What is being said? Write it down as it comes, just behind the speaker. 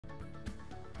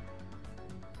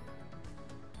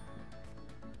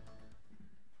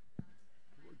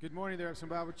Good morning there, Epsom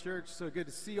Bible Church. So good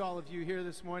to see all of you here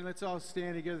this morning. Let's all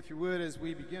stand together, if you would, as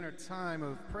we begin our time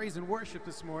of praise and worship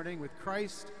this morning with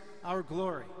Christ, our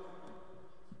glory.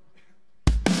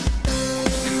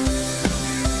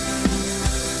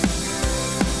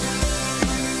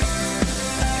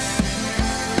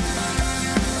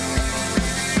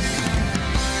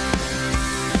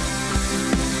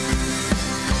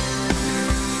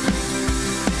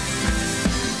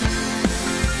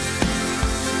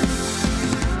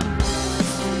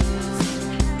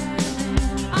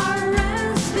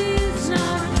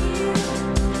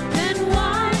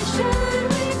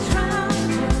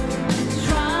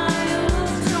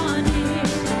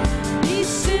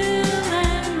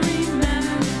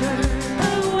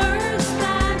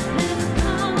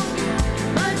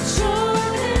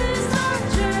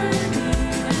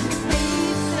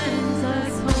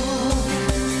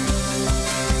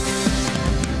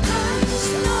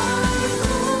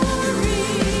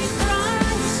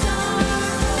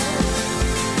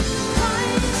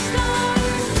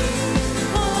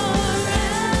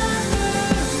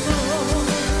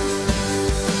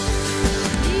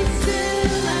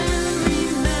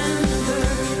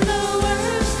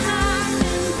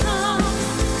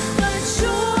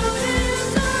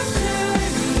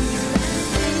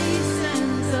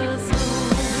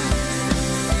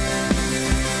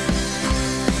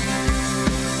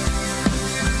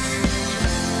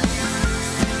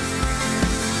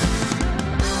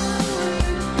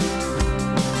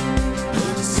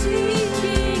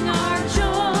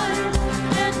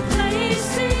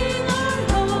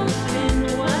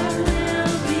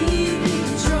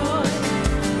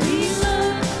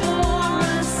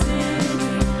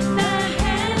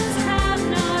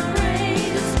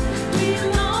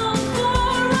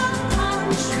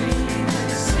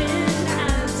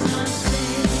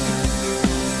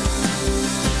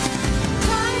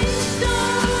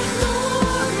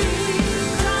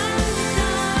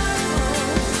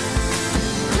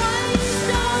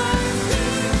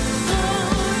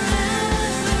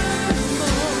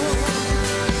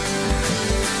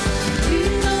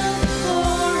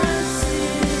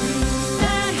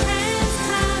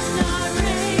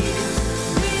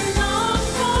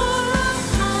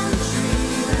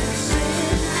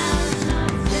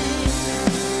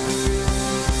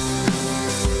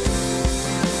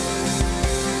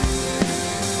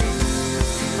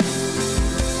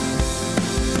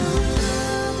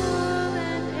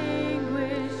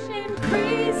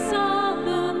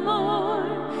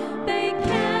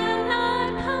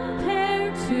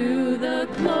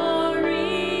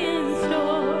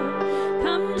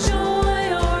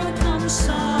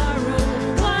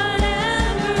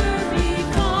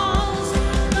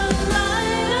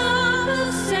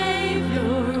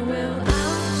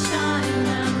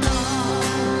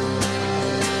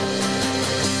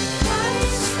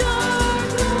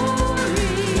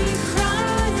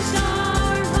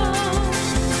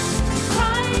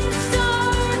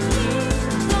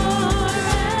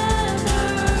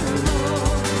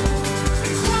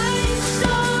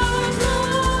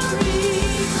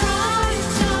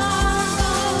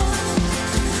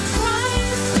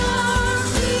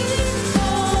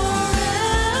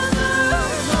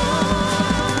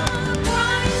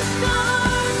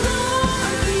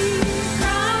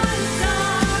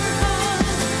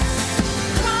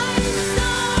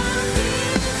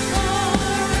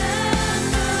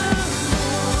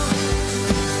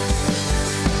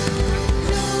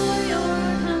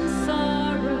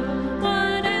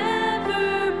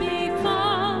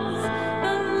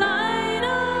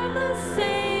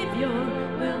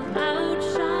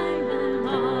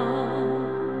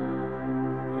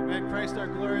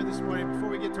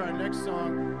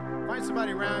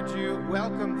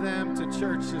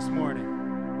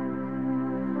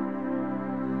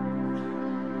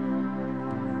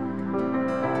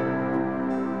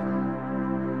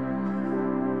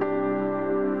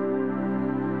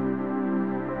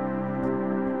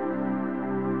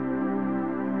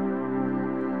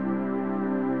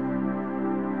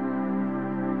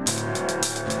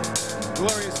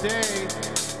 Day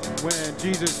when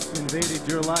Jesus invaded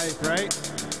your life, right?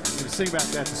 We're going to sing about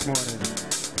that this morning.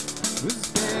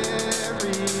 Was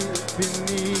buried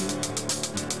beneath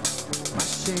my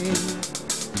shame.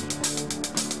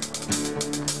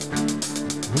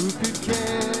 Who could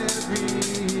carry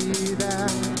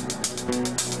that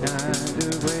kind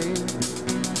of weight?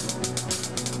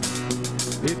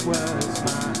 It was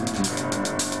mine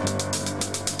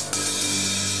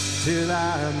till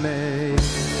I made.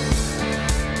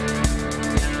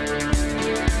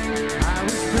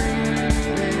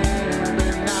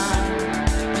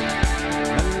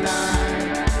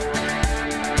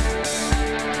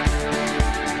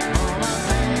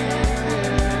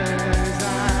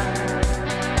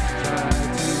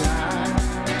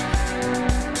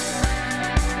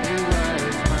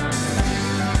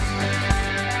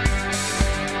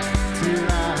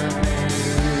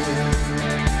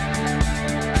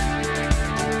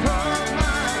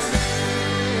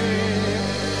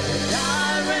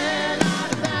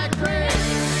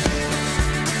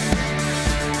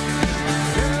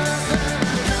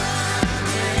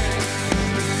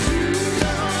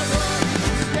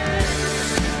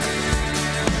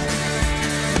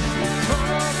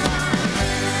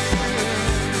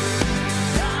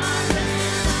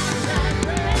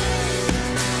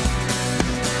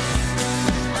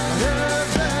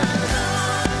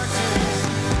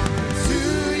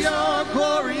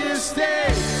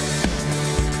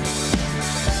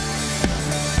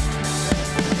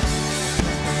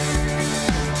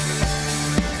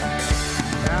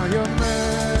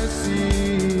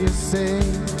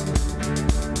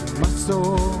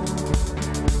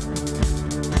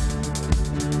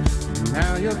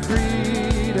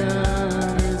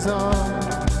 is all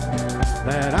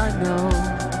that I know.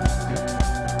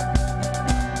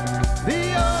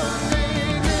 The old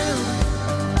thing new,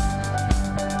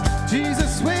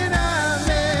 Jesus, when I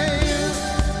met you,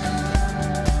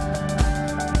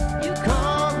 you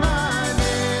called my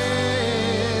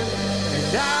name,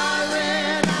 and I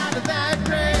ran out of that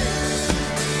grave,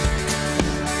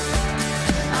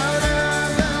 out of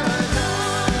the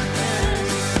darkness,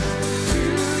 to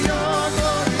your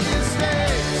glorious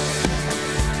day.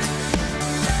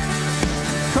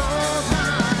 Called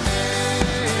my name,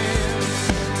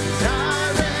 and I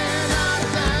ran out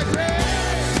of that grave,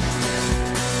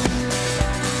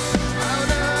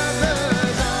 out of the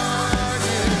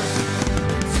darkness,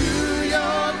 to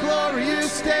your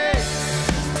glorious day.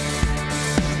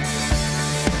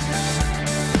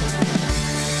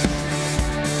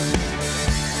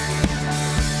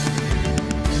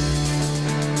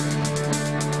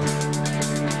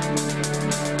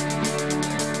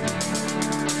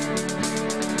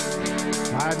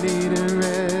 I needed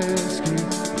rescue,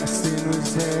 my sin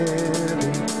was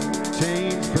heavy,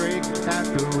 chains break at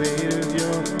the weight of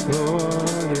your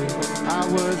glory. I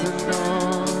was an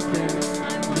orphan,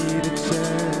 needed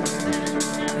shelter.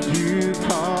 You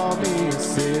called me a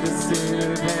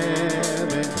citizen of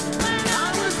heaven. When I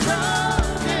was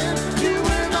broken, you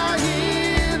were my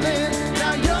healing.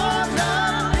 Now your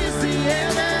love is the air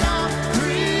that I'm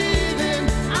breathing.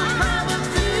 I have a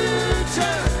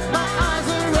future, my eyes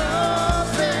are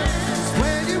open.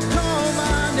 When you call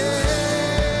my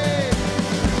name,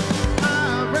 I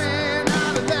ran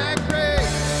out of that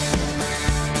grave,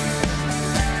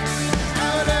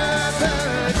 out of the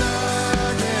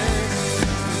darkness,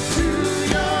 to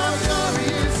your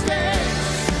glorious day.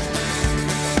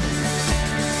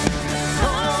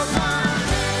 Called my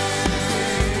name,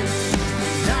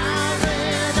 and I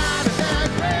ran out of that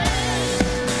grave,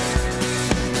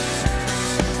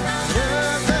 out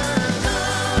of the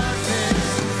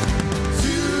darkness,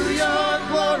 to your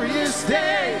glorious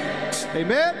day.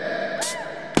 Amen.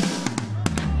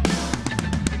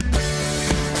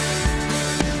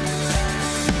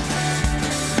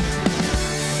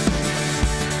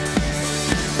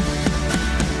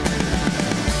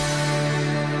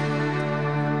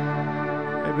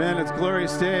 Amen. It's a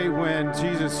glorious day when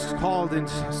Jesus called and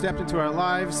stepped into our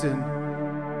lives and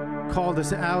called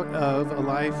us out of a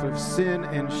life of sin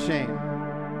and shame.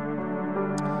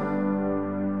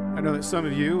 I know that some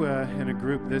of you in a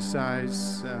group this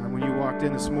size, when you walked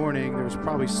in this morning, there was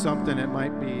probably something that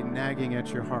might be nagging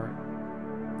at your heart.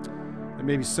 There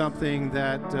may be something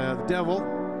that the devil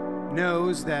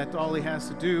knows that all he has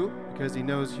to do, because he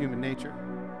knows human nature,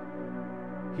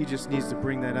 he just needs to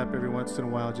bring that up every once in a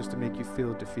while just to make you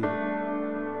feel defeated,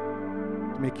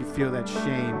 to make you feel that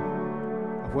shame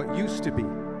of what used to be,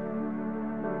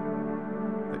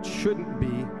 that shouldn't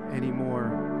be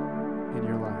anymore in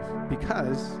your life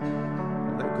because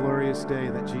of that glorious day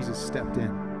that Jesus stepped in.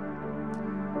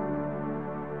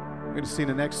 We're going to sing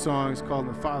the next song. It's called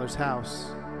 "In the Father's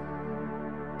House."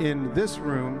 In this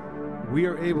room, we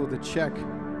are able to check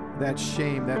that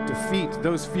shame, that defeat,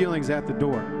 those feelings at the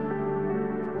door.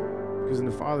 Because in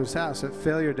the Father's house, that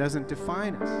failure doesn't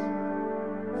define us.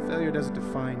 Failure doesn't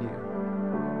define you.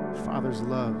 The Father's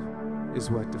love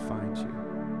is what defines you.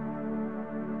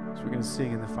 So we're going to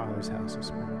sing "In the Father's House"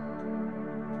 this morning.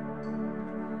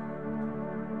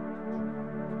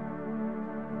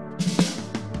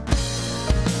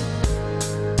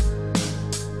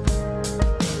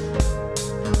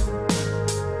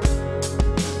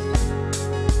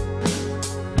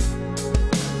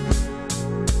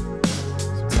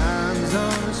 Sometimes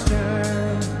on this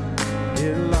journey,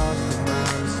 get lost in my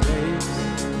mistakes.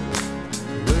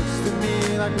 Looks to me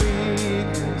like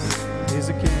weakness is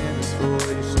a canvas for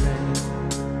your strength.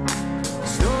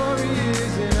 Story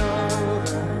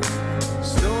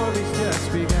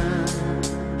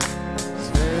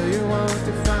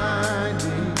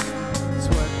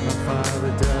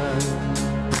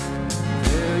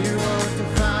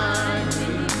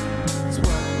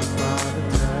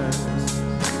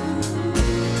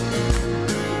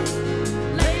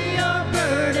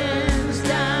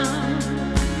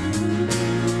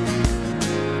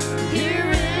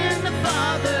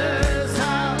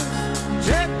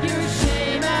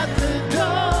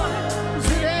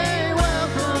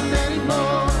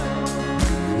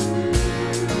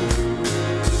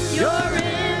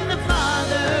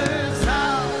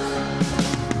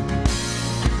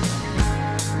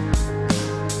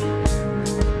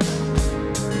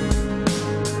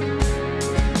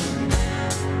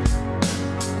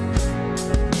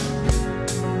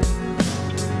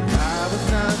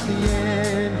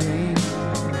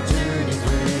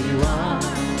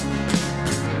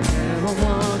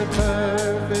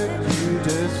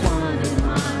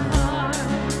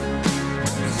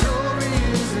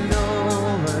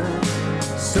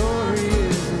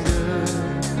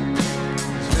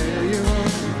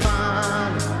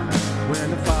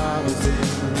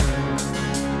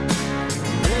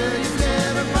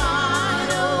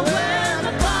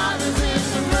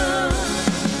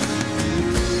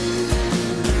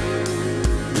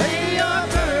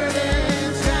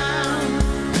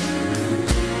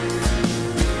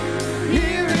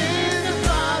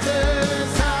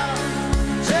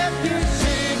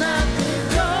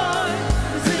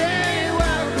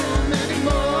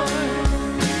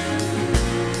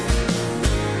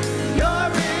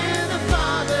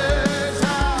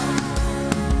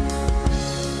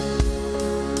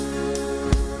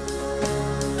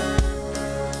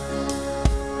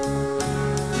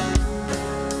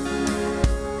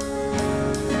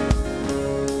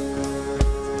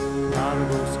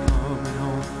prodigal's coming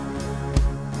home.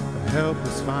 The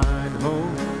helpless find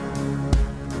hope.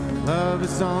 Love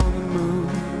is on the move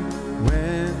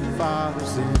when the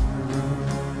Father's in the room.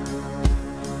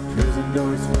 Prison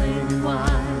doors flaming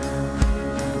wide,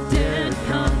 dead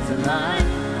come to life.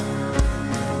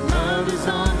 Love is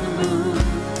on the move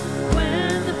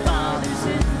when the Father's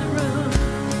in the room.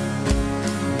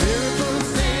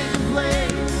 Miracles taking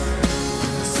place,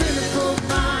 cynical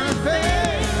find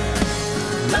faith.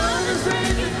 Love is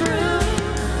breaking through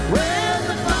when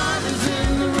the Father's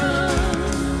in the room.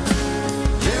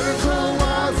 Jericho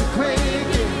walls are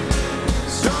quaking,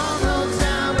 strongholds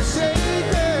now are shaking.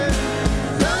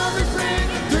 Love is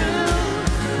breaking through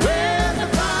when the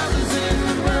Father's in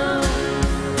the room.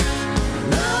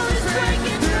 Love is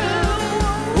breaking through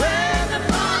when the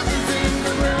Father's in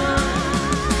the room.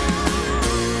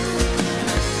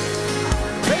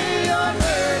 Lay your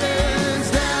burdens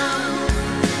down.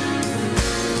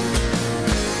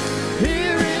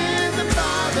 Here in the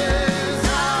Father's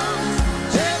house,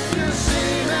 check your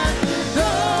shame at the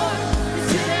door.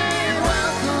 You ain't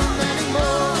welcome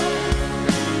anymore.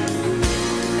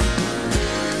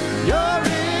 You're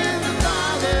in the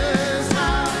Father's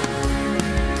house.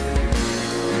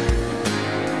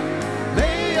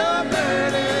 Lay your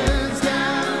burdens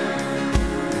down.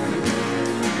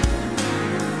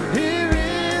 Here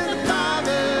in the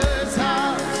Father's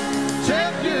house,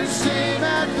 check your shame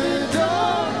at the door.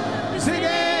 You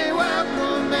ain't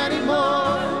welcome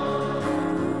anymore.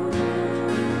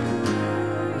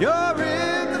 You're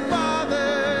in the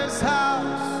Father's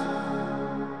house.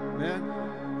 Amen.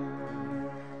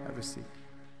 Have a seat.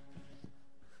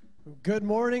 Good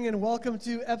morning and welcome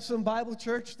to Epsom Bible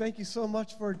Church. Thank you so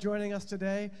much for joining us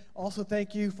today. Also,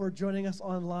 thank you for joining us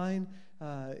online.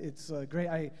 It's great.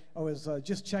 I was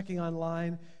just checking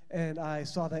online and I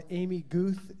saw that Amy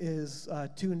Guth is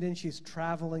tuned in. She's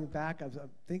traveling back. I'm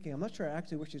thinking, I'm not sure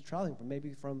actually where she's traveling from,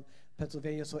 maybe from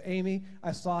Pennsylvania. So Amy,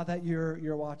 I saw that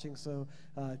you're watching. So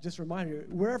just a reminder,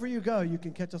 wherever you go, you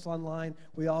can catch us online.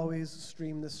 We always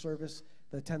stream this service,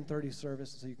 the 10:30 service,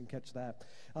 so you can catch that.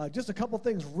 Just a couple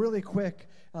things really quick.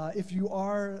 If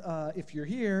you're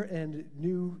here and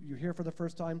you're here for the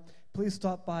first time, please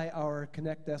stop by our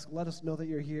Connect desk. Let us know that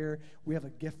you're here. We have a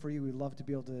gift for you. We'd love to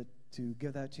be able to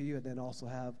give that to you, and then also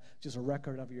have just a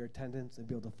record of your attendance and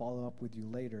be able to follow up with you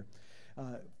later.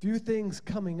 Few things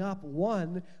coming up.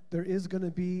 One, there is going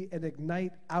to be an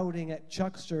Ignite outing at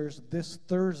Chuckster's this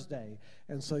Thursday,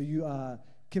 and so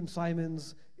Kim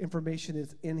Simon's information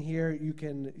is in here.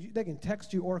 They can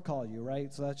text you or call you,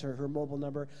 right? So that's her mobile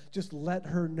number. Just let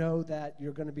her know that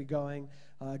you're going to be going.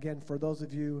 Again, for those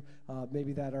of you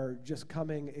maybe that are just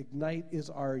coming, Ignite is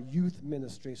our youth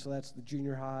ministry. So that's the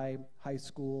junior high, high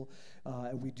school.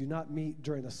 And we do not meet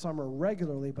during the summer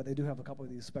regularly, but they do have a couple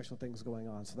of these special things going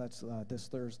on. So that's this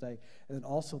Thursday. And then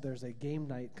also there's a game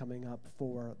night coming up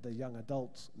for the young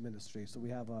adults ministry. So we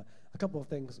have a couple of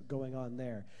things going on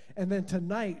there. And then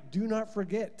tonight, do not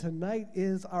forget, tonight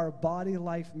is our Body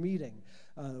Life meeting.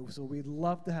 So we'd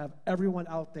love to have everyone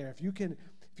out there. If you can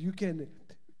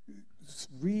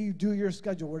redo your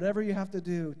schedule, whatever you have to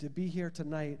do to be here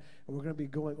tonight, and we're going to be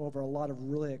going over a lot of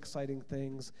really exciting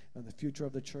things and the future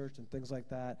of the church and things like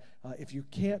that. If you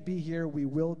can't be here, we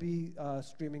will be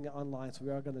streaming it online, so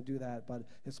we are going to do that, but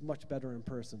it's much better in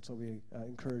person, so we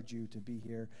encourage you to be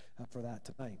here for that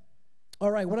tonight. All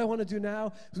right, what I want to do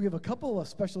now is we have a couple of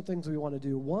special things we want to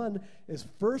do. One is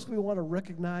first we want to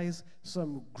recognize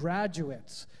some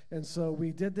graduates. And so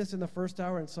we did this in the first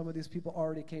hour, and some of these people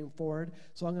already came forward.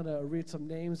 So I'm going to read some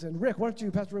names. And Rick,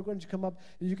 Pastor Rick, why don't you come up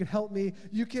and you can help me.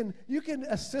 You can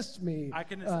assist me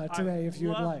today if you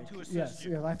would like. To assist yes,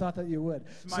 you. Yeah, I thought that you would.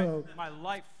 It's my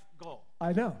life goal.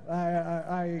 I know.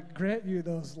 I grant you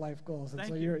those life goals, and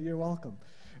Thank so you. you're welcome.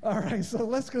 All right, so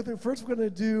let's go through. First, we're going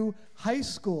to do high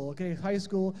school, okay? High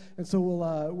school, and so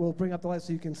we'll bring up the lights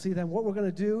so you can see them. What we're going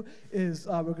to do is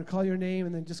we're going to call your name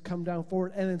and then just come down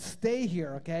forward and then stay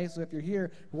here, okay? So if you're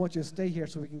here, we want you to stay here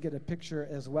so we can get a picture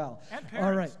as well. And parents,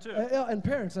 all right. too. And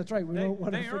parents, that's right. We don't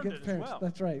want to forget it parents. as well.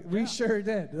 That's right. Yeah. We sure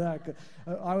did.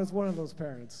 I was one of those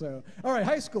parents. So, all right,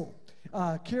 high school.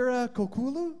 Kira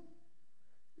Kokulu,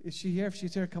 is she here? If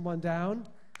she's here, come on down.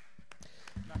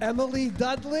 Emily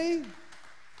Dudley.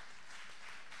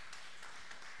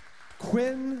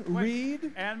 Quinn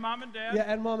Reed. And Mom and Dad. Yeah,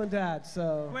 and Mom and Dad.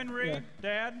 So Quinn Reed,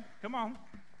 Dad, come on.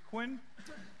 Quinn.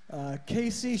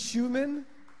 Casey Schumann.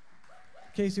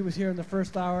 Casey was here in the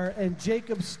first hour. And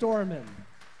Jacob Storman.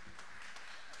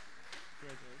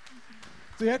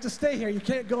 So you have to stay here. You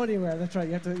can't go anywhere. That's right.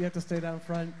 You have to stay down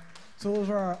front. So those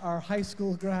are our high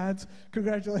school grads.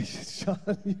 Congratulations,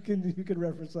 Sean. You can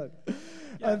represent.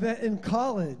 Yeah. Then in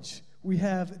college, We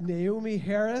have Naomi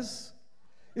Harris.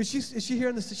 Is she here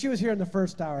in the? She was here in the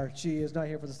first hour. She is not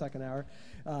here for the second hour.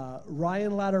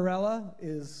 Ryan Latarella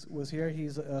was here.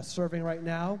 He's serving right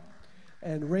now.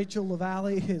 And Rachel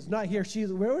LaValle is not here.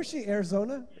 Where was she?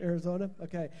 Arizona?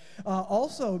 Okay.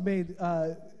 Also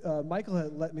Michael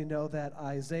had let me know that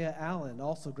Isaiah Allen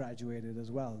also graduated as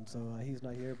well. And so he's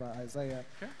not here, but Isaiah.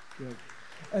 Okay. You know.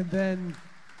 And then.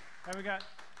 And we got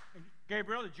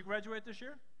Gabriel. Did you graduate this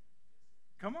year?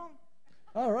 Come on.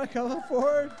 All right, come on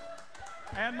forward.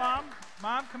 And Mom.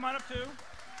 Mom, come on up too.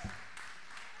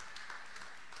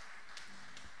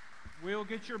 We'll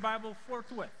get your Bible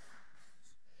forthwith.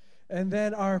 And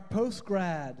then our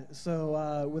post-grad,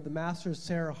 so with the Master's,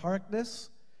 Sarah Harkness,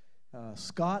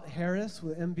 Scott Harris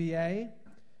with MBA,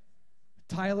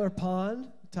 Tyler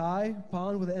Ty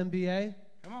Pond with an MBA.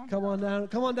 Come on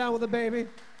down with a baby.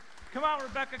 Come on,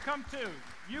 Rebecca, come too.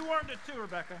 You earned it too,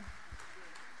 Rebecca.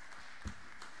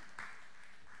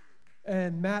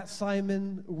 And Matt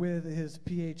Simon with his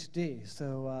PhD.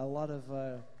 So a lot of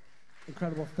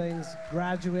incredible things.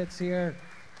 Graduates here.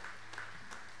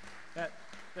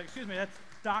 Excuse me, that's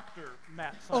Dr.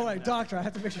 Matt Simon. Oh, right, doctor. I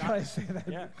have to make sure I say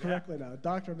that correctly now.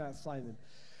 Dr. Matt Simon.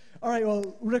 All right,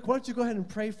 well, Rick, why don't you go ahead and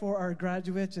pray for our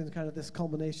graduates and kind of this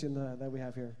culmination that we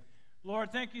have here.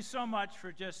 Lord, thank you so much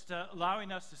for just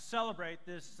allowing us to celebrate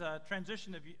this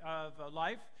transition of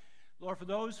life. Lord, for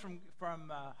those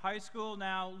from high school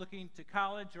now looking to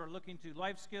college or looking to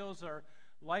life skills or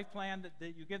life plan,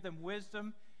 that you give them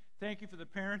wisdom. Thank you for the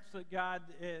parents that God,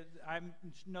 I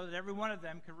know that every one of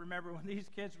them can remember when these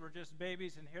kids were just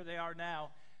babies, and here they are now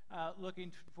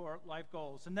looking for life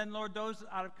goals. And then, Lord, those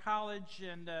out of college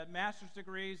and master's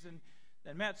degrees, and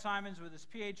then Matt Simons with his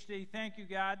PhD, thank you,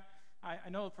 God.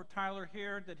 I know for Tyler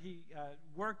here that he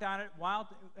worked on it while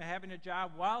having a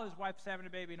job, while his wife's having a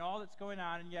baby, and all that's going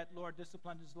on, and yet, Lord,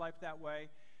 disciplined his life that way.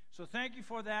 So thank you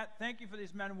for that. Thank you for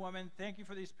these men and women. Thank you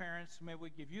for these parents. May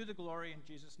we give you the glory in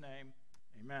Jesus' name.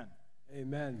 Amen.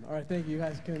 Amen. All right, thank you. You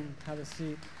guys can have a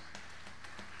seat.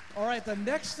 All right, the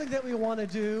next thing that we want to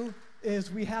do is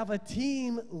we have a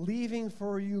team leaving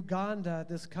for Uganda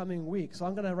this coming week. So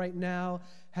I'm going to right now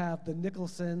have the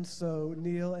Nicholsons, so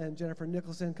Neil and Jennifer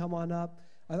Nicholson, come on up.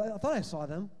 I thought I saw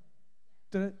them.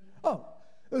 Did it? Oh,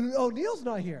 Neil's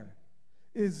not here.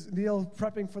 Is Neil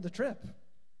prepping for the trip?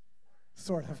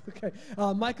 Sort of, okay.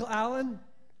 Michael Allen.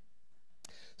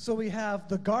 So we have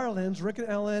the Garlands. Rick and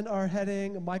Ellen are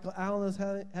heading. Michael Allen is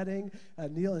heading.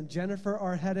 Neil and Jennifer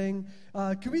are heading.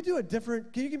 Can we do a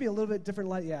different? Can you give me a little bit different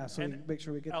light? Yeah, so we make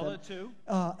sure we get Ella them. too.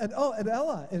 And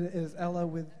Ella. Is Ella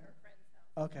with?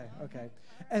 Okay.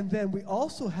 And then we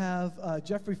also have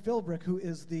Jeffrey Philbrick, who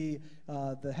is the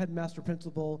headmaster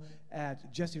principal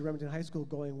at Jesse Remington High School,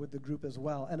 going with the group as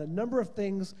well. And a number of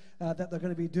things that they're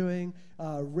going to be doing.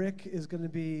 Rick is going to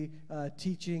be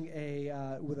teaching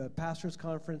with a pastor's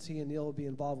conference. He and Neil will be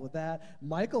involved with that.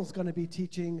 Michael's going to be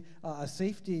teaching a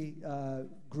safety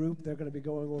group. They're going to be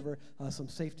going over some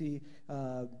safety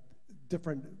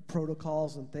different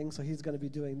protocols and things. So he's going to be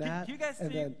doing that. Can you guys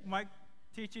see Mike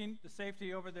teaching the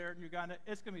safety over there in Uganda?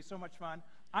 It's going to be so much fun.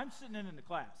 I'm sitting in the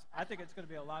class. I think it's going to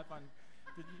be a lot of fun.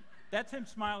 That's him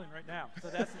smiling right now. So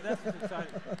that's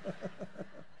exciting.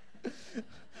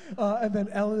 And then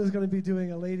Ellen is going to be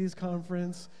doing a ladies'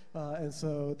 conference. And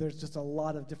so there's just a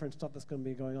lot of different stuff that's going to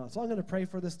be going on. So I'm going to pray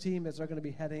for this team as they're going to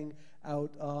be heading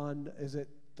out on, is it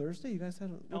Thursday? You guys had,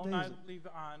 what day is it? I leave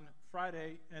on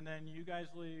Friday, and then you guys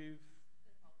leave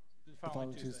the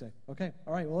following Tuesday. Okay.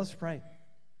 All right. Well, let's pray.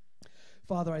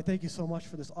 Father, I thank you so much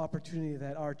for this opportunity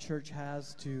that our church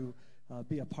has to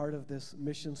be a part of this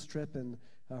missions trip. And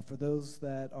for those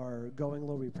that are going,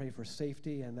 Lord, we pray for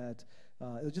safety and that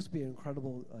it'll just be an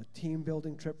incredible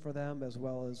team-building trip for them as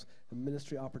well as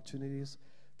ministry opportunities.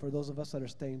 For those of us that are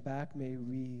staying back, may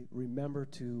we remember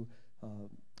to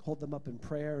hold them up in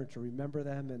prayer and to remember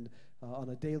them and on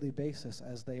a daily basis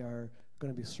as they are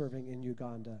going to be serving in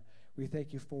Uganda. We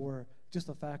thank you for just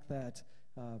the fact that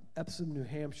Epsom, New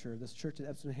Hampshire, this church in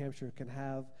Epsom, New Hampshire, can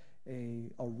have a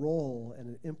role and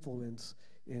an influence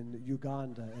in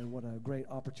Uganda, and what a great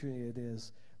opportunity it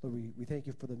is. Lord, we thank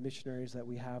you for the missionaries that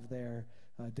we have there,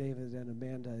 David and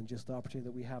Amanda, and just the opportunity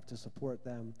that we have to support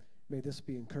them. May this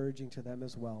be encouraging to them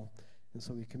as well. And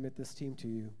so we commit this team to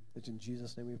you. It's in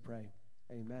Jesus' name we pray.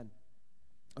 Amen.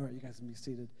 All right, you guys can be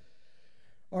seated.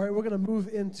 All right, we're going to move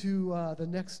into the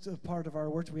next part of our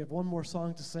worship. We have one more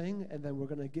song to sing, and then we're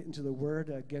going to get into the Word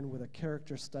again with a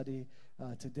character study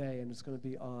today, and it's going to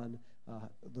be on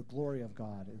the glory of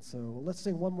God. And so let's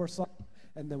sing one more song,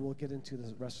 and then we'll get into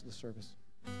the rest of the service.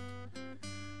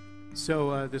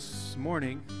 So this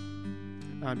morning,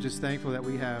 I'm just thankful that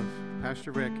we have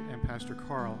Pastor Rick and Pastor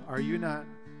Carl. Are you not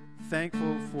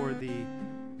thankful for the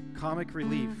comic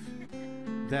relief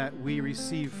that we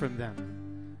receive from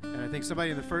them? And I think somebody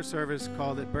in the first service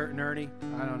called it Bert and Ernie.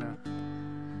 I don't know.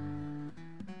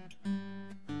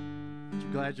 You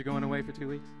glad you're going away for 2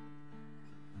 weeks?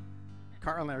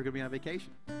 Carl and I are going to be on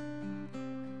vacation.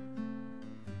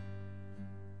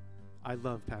 I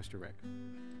love Pastor Rick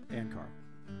and Carl.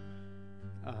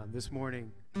 This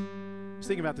morning, I was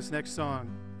thinking about this next song.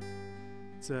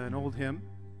 It's an old hymn,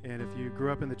 and if you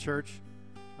grew up in the church,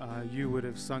 you would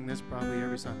have sung this probably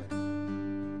every Sunday.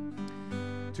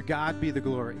 To God be the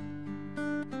glory.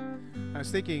 I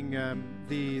was thinking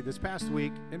this past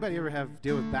week, anybody ever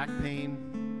deal with back pain?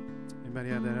 Anybody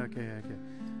have that? Okay.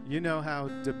 You know how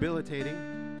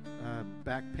debilitating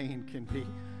back pain can be.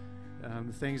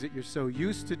 The things that you're so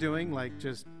used to doing, like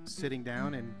just sitting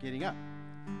down and getting up,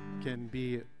 can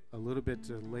be a little bit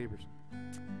laborsome.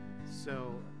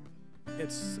 So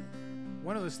it's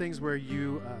one of those things where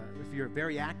you, if you're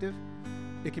very active,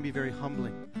 it can be very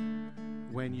humbling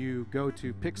when you go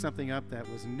to pick something up that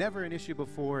was never an issue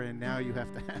before, and now you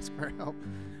have to ask for help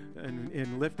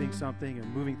in lifting something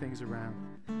and moving things around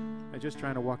and just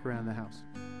trying to walk around the house.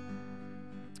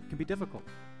 It can be difficult.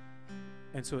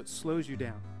 And so it slows you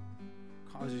down,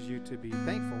 causes you to be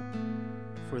thankful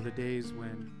for the days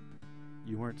when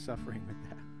you weren't suffering with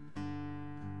that.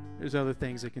 There's other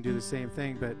things that can do the same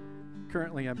thing, but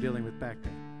currently I'm dealing with back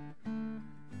pain.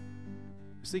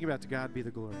 I was thinking about to God be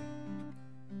the glory.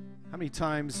 How many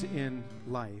times in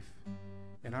life,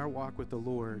 in our walk with the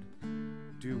Lord,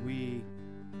 do we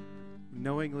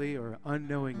knowingly or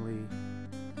unknowingly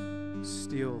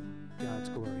steal God's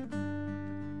glory?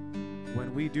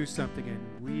 When we do something and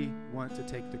we want to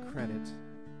take the credit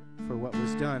for what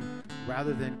was done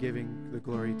rather than giving the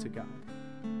glory to God.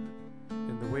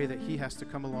 In the way that He has to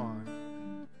come along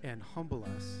and humble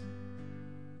us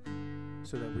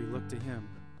so that we look to Him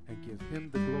and give Him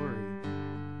the glory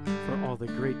for all the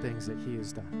great things that He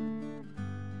has done.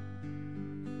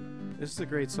 This is a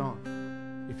great song.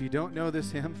 If you don't know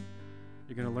this hymn,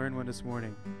 you're going to learn one this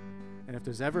morning. And if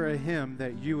there's ever a hymn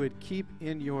that you would keep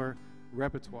in your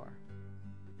repertoire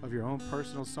of your own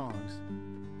personal songs,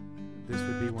 this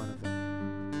would be one of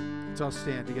them. Let's all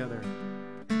stand together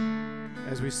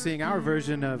as we sing our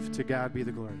version of To God Be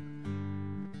the Glory.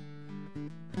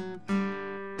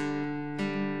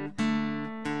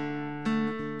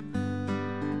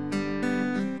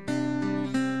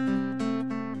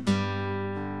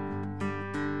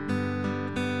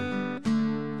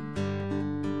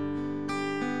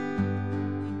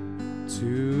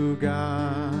 To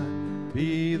God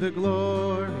be the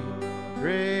glory,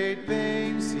 great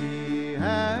things He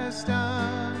has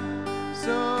done.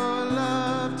 So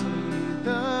loved He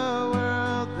the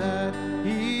world that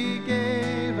He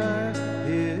gave us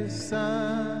His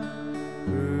Son,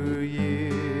 who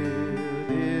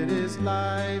yielded His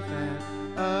life and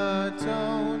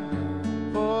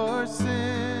atonement for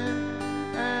sin,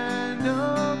 and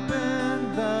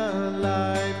opened the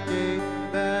life gate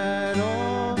that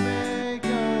all may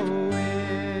go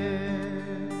in.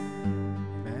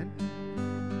 Amen.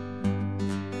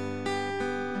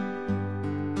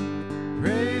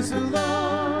 Praise the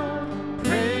Lord,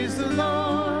 praise the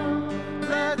Lord,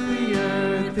 let the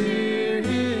earth hear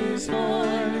His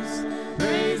voice.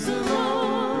 Praise the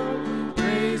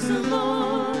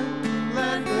Lord,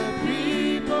 let the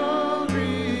people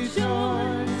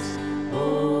rejoice.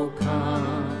 Oh,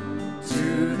 come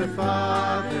to the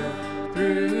Father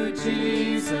through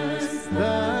Jesus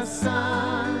the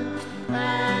Son,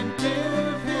 and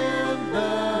give Him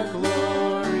the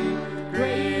glory,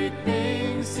 great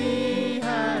things He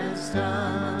has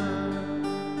done.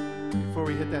 Before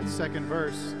we hit that second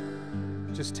verse,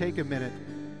 just take a minute,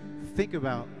 think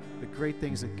about the great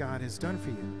things that God has done for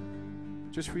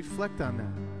you. Just reflect on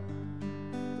that.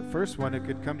 The first one that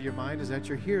could come to your mind is that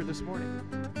you're here this morning.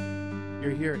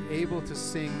 You're here able to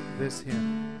sing this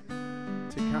hymn.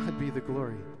 To God be the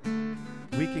glory.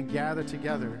 We can gather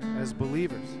together as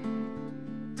believers.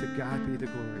 To God be the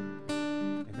glory.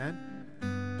 Amen.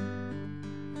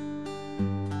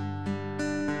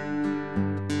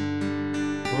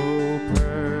 Oh,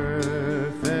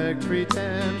 perfect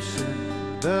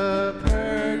redemption, the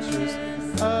purchase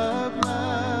of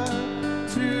love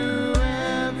to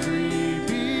every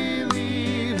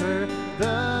believer,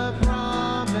 the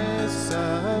promise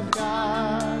of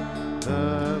God,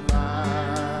 the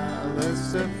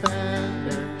vilest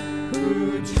offender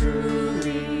who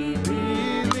truly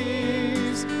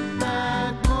believes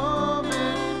that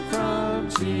moment from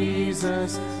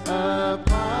Jesus a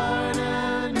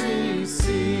pardon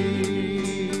receives.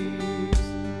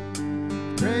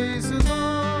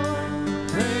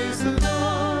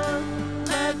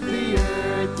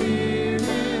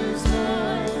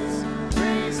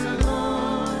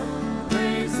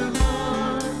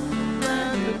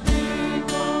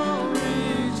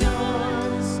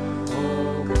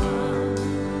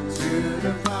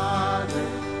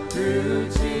 through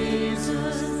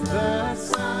Jesus the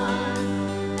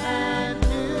Son, and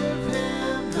give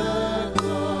him the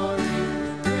glory,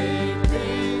 great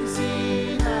things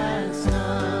he has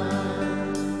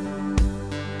done.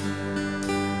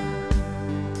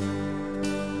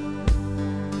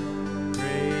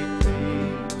 Great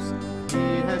things he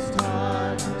has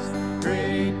taught us,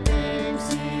 great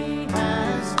things he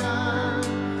has done,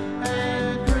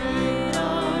 and great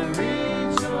our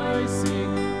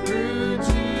rejoicing through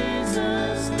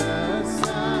Jesus the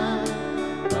Son.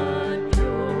 But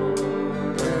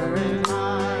purer and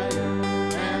higher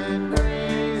and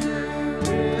greater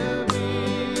will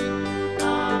be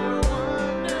our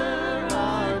wonder,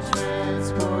 our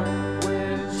transport,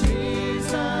 when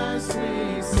Jesus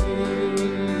we see.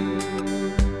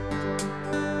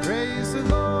 Praise the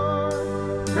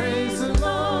Lord, praise the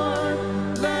Lord,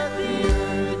 let the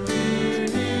earth hear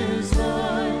his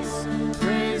voice.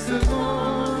 Praise the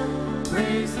Lord,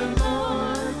 praise the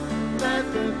Lord, let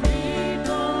the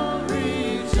people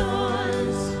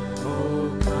rejoice.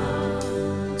 Oh, come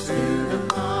to the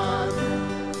Father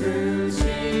through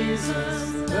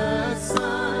Jesus the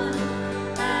Son,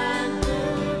 and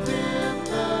give him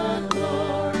the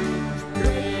glory,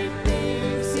 great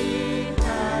things he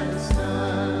has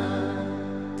done.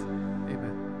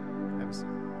 Amen. Have a seat,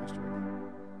 Pastor Rick.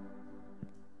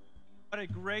 What a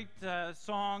great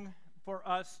song for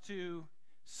us to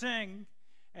sing,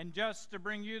 and just to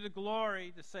bring you the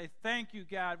glory, to say thank you,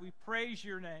 God. We praise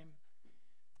your name.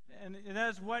 And that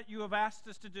is what you have asked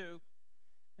us to do.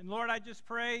 And Lord, I just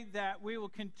pray that we will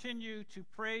continue to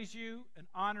praise you and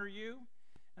honor you.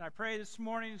 And I pray this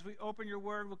morning as we open your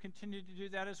word, we'll continue to do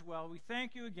that as well. We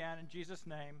thank you again in Jesus'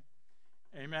 name.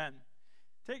 Amen.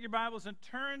 Take your Bibles and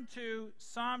turn to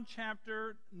Psalm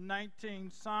chapter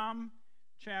 19. Psalm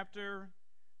chapter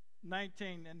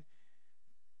 19. And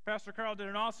Pastor Carl did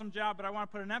an awesome job, but I want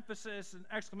to put an emphasis, an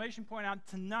exclamation point on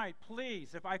tonight.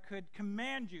 Please, if I could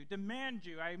command you, demand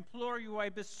you, I implore you, I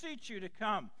beseech you to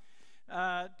come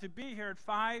to be here at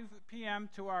 5 p.m.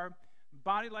 to our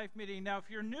Body Life meeting. Now, if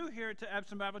you're new here to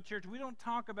Epsom Bible Church, we don't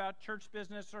talk about church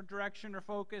business or direction or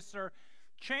focus or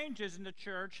changes in the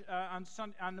church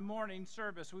on the morning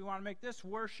service. We want to make this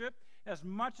worship as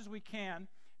much as we can.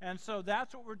 And so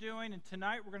that's what we're doing. And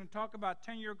tonight we're going to talk about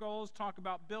 10-year goals, talk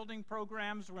about building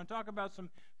programs. We're going to talk about some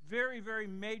very, very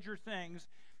major things.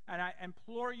 And I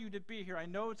implore you to be here. I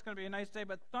know it's going to be a nice day,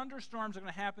 but thunderstorms are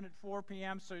going to happen at 4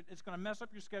 p.m., so it's going to mess up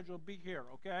your schedule. Be here,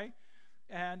 okay?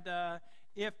 And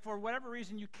if for whatever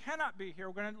reason you cannot be here,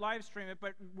 we're going to live stream it,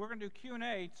 but we're going to do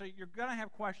Q&A, so you're going to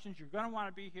have questions. You're going to want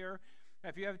to be here.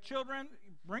 If you have children,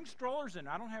 bring strollers in.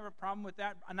 I don't have a problem with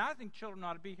that. And I think children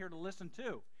ought to be here to listen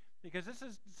too, because this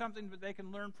is something that they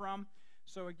can learn from.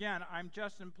 So again, I'm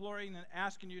just imploring and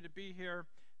asking you to be here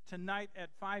tonight at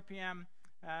 5 p.m.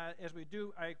 As we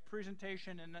do a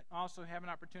presentation, and also have an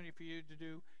opportunity for you to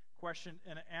do question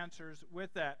and answers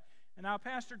with that. And now,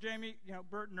 Pastor Jamie,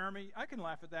 Bert and Ermi, I can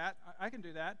laugh at that. I can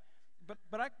do that.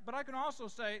 But I can also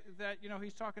say that,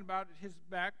 he's talking about his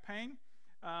back pain,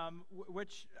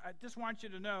 which I just want you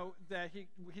to know that he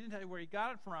didn't tell you where he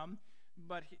got it from,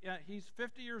 but he's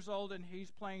 50 years old and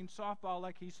he's playing softball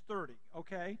like he's 30,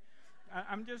 okay?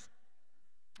 I'm just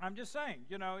saying,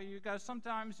 you guys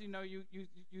sometimes,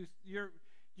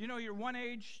 you're one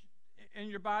age in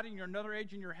your body and you're another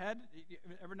age in your head. You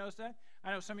ever notice that?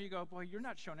 I know some of you go, boy, you're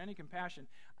not showing any compassion.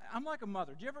 I'm like a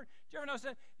mother. Do you ever notice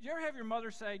that? Do you ever have your mother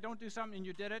say, don't do something, and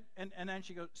you did it, and then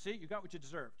she goes, see, you got what you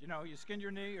deserved. You skinned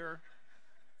your knee, or...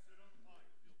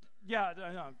 Yeah,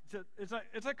 I know. It's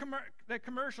like that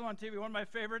commercial on TV. One of my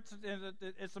favorites.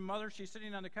 It's a mother. She's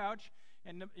sitting on the couch,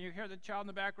 and you hear the child in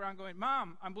the background going,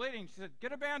 "Mom, I'm bleeding." She said,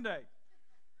 "Get a Band-Aid."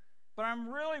 But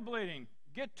I'm really bleeding.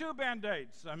 Get 2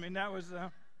 Band-Aids. I mean, that was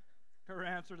her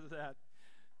answer to that.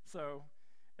 So,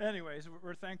 anyways,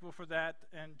 we're thankful for that.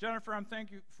 And Jennifer, I'm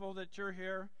thankful that you're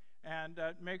here. And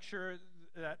make sure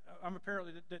that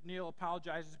apparently that Neil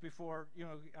apologizes before.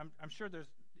 I'm sure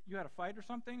you had a fight or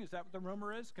something? Is that what the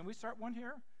rumor is? Can we start one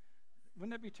here?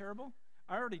 Wouldn't that be terrible?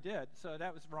 I already did, so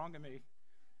that was wrong of me.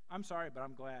 I'm sorry, but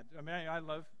I'm glad. I mean,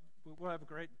 we'll have a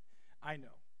great, I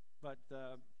know. But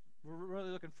we're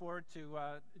really looking forward to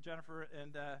Jennifer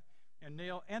and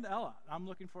Neil and Ella. I'm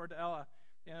looking forward to Ella.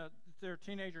 They're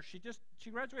teenagers.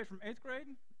 She graduated from 8th grade,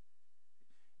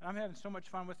 and I'm having so much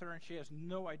fun with her, and she has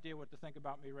no idea what to think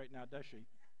about me right now, does she?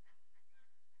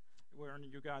 We're in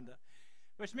Uganda.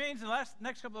 Which means the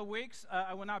next couple of weeks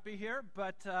I will not be here,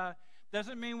 but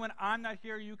doesn't mean when I'm not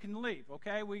here you can leave,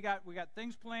 okay? We got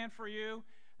things planned for you,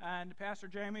 and Pastor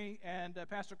Jamie and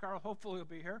Pastor Carl hopefully will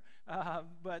be here,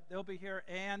 but they'll be here.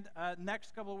 And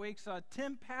next couple of weeks,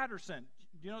 Tim Patterson,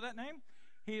 do you know that name?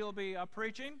 He'll be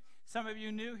preaching. Some of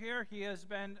you new here. He has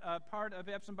been part of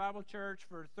Epsom Bible Church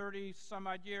for 30 some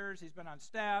odd years. He's been on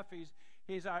staff.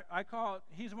 He's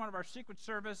one of our Secret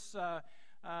Service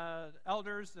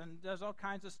elders and does all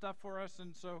kinds of stuff for us.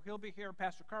 And so he'll be here.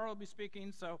 Pastor Carl will be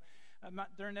speaking. So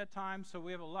during that time, so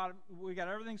we got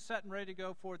everything set and ready to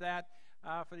go for that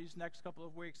for these next couple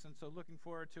of weeks. And so looking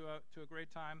forward to a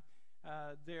great time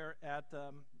there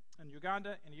in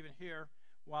Uganda and even here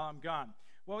while I'm gone.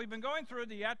 Well, we've been going through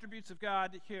the attributes of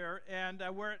God here, and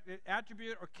we're at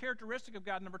attribute or characteristic of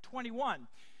God number 21.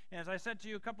 And as I said to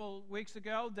you a couple weeks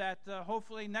ago, that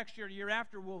hopefully next year, the year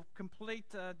after, we'll complete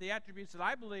the attributes that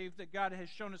I believe that God has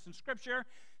shown us in Scripture.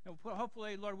 And we'll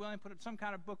hopefully, Lord willing, put up some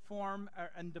kind of book form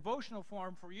and devotional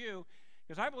form for you,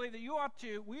 because I believe that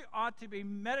we ought to be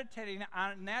meditating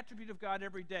on an attribute of God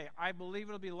every day. I believe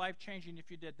it'll be life-changing if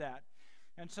you did that.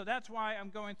 And so that's why I'm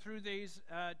going through these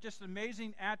just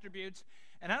amazing attributes.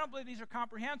 And I don't believe these are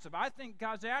comprehensive. I think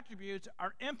God's attributes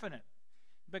are infinite.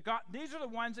 But these are the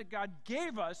ones that God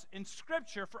gave us in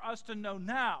Scripture for us to know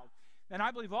now. And I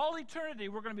believe all eternity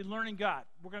we're going to be learning God.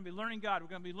 We're going to be learning God. We're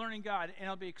going to be learning God. And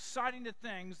it'll be exciting the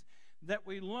things that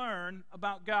we learn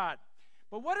about God.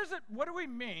 But what do we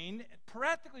mean,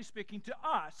 practically speaking, to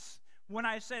us when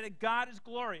I say that God is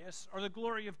glorious, or the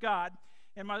glory of God?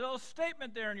 And my little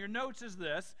statement there in your notes is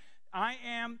this: I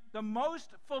am the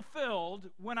most fulfilled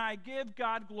when I give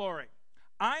God glory.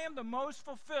 I am the most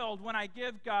fulfilled when I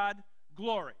give God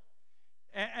glory.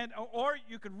 Or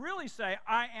you could really say,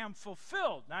 I am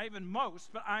fulfilled, not even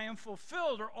most, but I am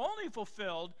fulfilled or only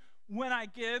fulfilled when I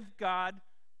give God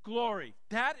glory.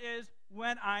 That is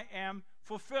when I am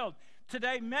fulfilled.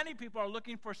 Today, many people are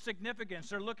looking for significance.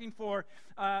 They're looking for,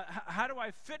 how do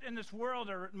I fit in this world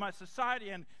or in my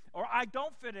society, or I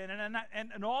don't fit in,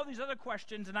 and all these other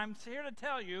questions. And I'm here to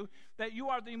tell you that you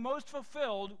are the most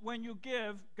fulfilled when you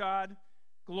give God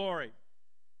glory.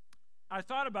 I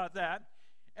thought about that.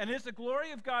 And is the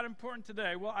glory of God important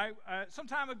today? Well, some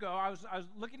time ago, I was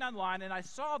looking online, and I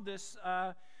saw this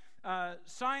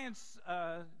science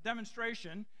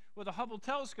demonstration with a Hubble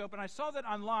telescope, and I saw that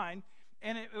online,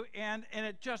 and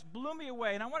it just blew me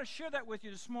away. And I want to share that with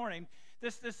you this morning.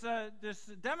 This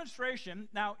demonstration,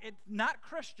 now it's not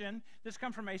Christian. This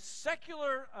comes from a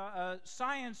secular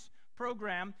science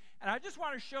program, and I just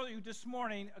want to show you this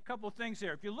morning a couple of things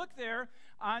here. If you look there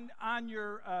on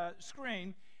your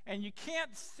screen, and you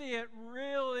can't see it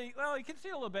really, well, you can see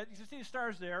it a little bit. You can see the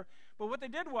stars there. But what they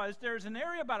did was, there's an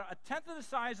area about a tenth of the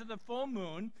size of the full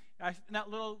moon, that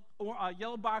little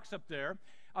yellow box up there,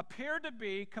 appeared to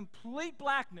be complete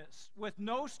blackness with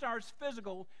no stars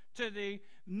physical to the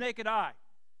naked eye.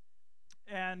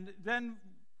 And then,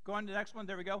 go on to the next one,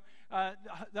 there we go.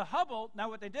 The Hubble, now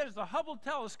what they did is the Hubble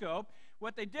telescope,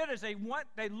 what they did is they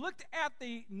looked at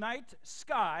the night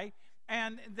sky,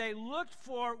 and they looked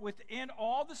for, within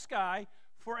all the sky,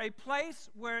 for a place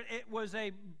where it was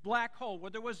a black hole, where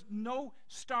there was no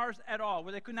stars at all,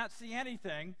 where they could not see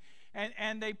anything.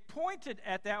 And they pointed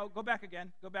at that. Oh, go back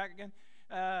again.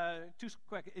 Too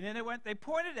quick. And then they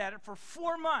pointed at it for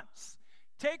 4 months,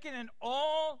 taking in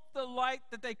all the light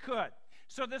that they could.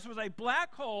 So this was a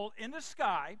black hole in the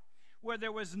sky where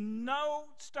there was no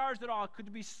stars at all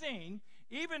could be seen.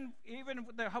 Even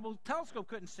the Hubble telescope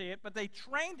couldn't see it, but they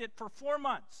trained it for 4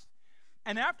 months.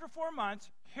 And after 4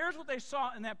 months, here's what they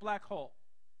saw in that black hole.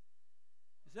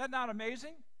 Is that not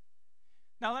amazing?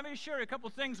 Now, let me share you a couple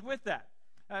things with that.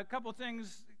 A couple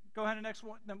things, go ahead to the next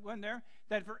one there.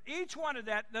 That for each one of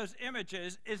those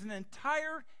images is an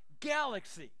entire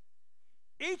galaxy.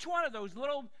 Each one of those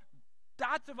little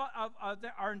dots of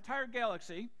our entire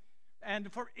galaxy,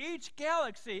 and for each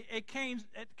galaxy, it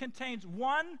contains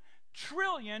 1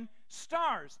 trillion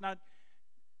stars. Now,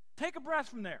 take a breath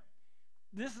from there.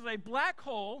 This is a black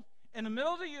hole in the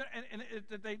middle of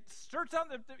they search out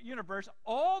the universe.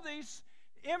 All these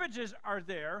images are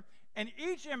there, and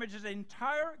each image is an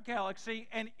entire galaxy,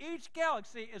 and each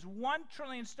galaxy is 1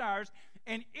 trillion stars,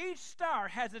 and each star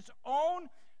has its own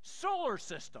solar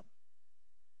system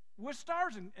with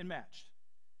stars matched.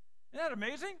 Isn't that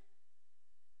amazing?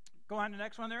 Go on to the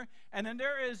next one there. And then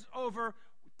there is over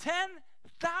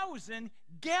 10,000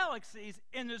 galaxies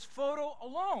in this photo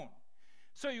alone.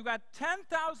 So you've got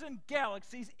 10,000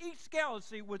 galaxies, each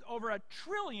galaxy with over 1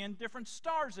 trillion different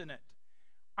stars in it.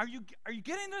 Are you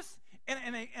getting this?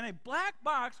 In a black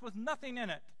box with nothing in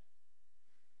it.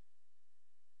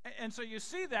 And so you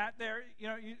see that there,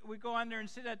 we go on there and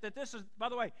see that this is, by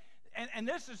the way, and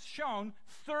this is shown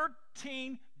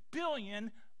 13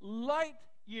 billion light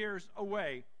years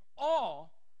away,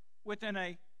 all within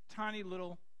a tiny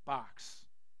little box.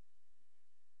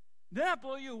 Didn't that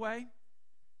blow you away?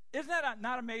 Isn't that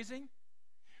not amazing?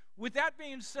 with that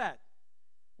being said,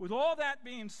 with all that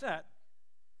being said,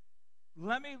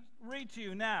 let me read to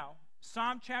you now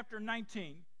Psalm chapter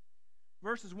 19,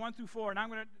 verses 1 through 4. And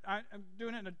I'm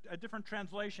doing it in a different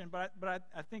translation, but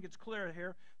I think it's clear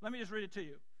here. Let me just read it to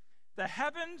you. The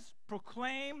heavens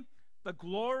proclaim the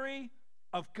glory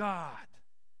of God.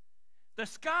 The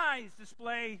skies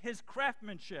display his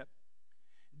craftsmanship.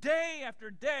 Day after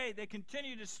day they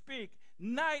continue to speak.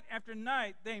 Night after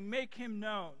night they make him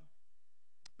known.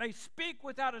 They speak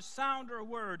without a sound or a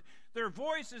word. Their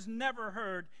voice is never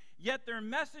heard, yet their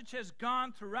message has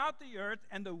gone throughout the earth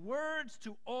and the words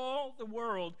to all the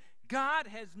world. God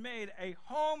has made a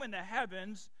home in the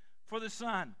heavens for the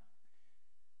sun.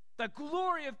 The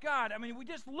glory of God. I mean, we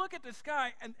just look at the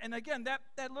sky, and again, that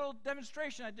little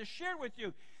demonstration I just shared with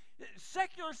you.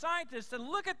 Secular scientists said,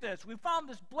 look at this. We found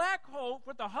this black hole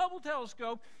with the Hubble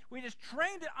telescope. We just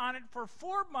trained it on it for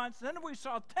 4 months. Then we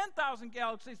saw 10,000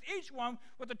 galaxies, each one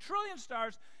with 1 trillion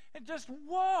stars. And just,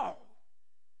 whoa.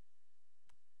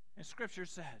 And Scripture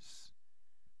says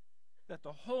that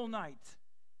the whole night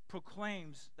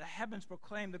the heavens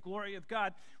proclaim the glory of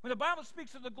God. When the Bible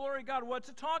speaks of the glory of God, what's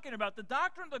it talking about? The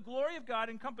doctrine of the glory of God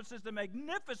encompasses the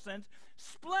magnificence,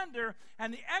 splendor,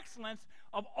 and the excellence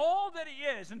of all that he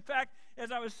is. In fact,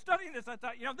 as I was studying this, I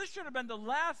thought, this should have been the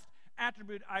last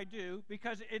attribute I do,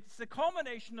 because it's the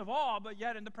culmination of all, but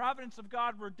yet in the providence of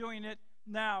God, we're doing it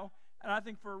now, and I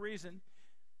think for a reason.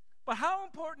 But how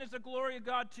important is the glory of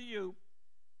God to you?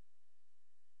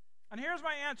 And here's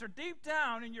my answer. Deep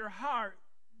down in your heart,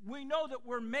 we know that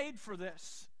we're made for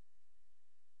this.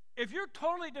 If you're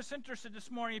totally disinterested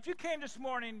this morning, if you came this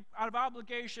morning out of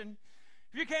obligation,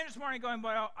 if you came this morning going,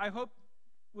 well, I hope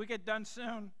we get done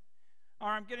soon, or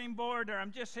I'm getting bored, or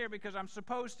I'm just here because I'm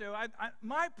supposed to,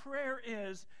 my prayer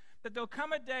is that there'll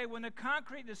come a day when the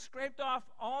concrete is scraped off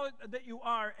all that you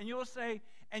are, and you will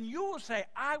say,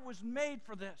 I was made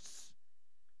for this.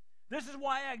 This is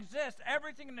why I exist.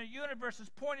 Everything in the universe is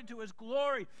pointed to his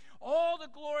glory. All the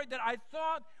glory that I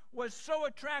thought was so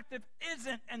attractive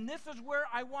isn't, and this is where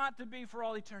I want to be for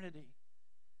all eternity.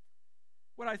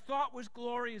 What I thought was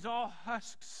glory is all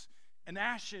husks and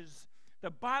ashes. The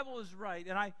Bible is right,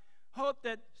 and I hope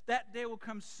that that day will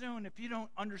come soon if you don't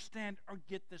understand or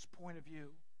get this point of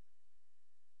view.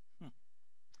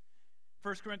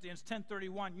 1 Corinthians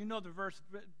 10:31, you know the verse,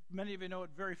 many of you know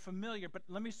it very familiar, but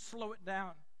let me slow it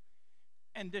down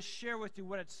and just share with you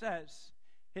what it says.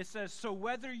 It says, so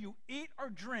whether you eat or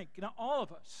drink, all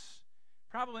of us,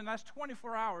 probably in the last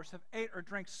 24 hours, have ate or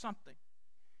drank something.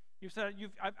 You said,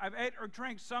 I've ate or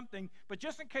drank something, but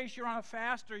just in case you're on a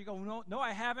fast or you go, no,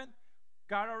 I haven't,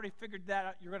 God already figured that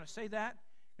out. You're going to say that?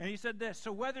 And he said this,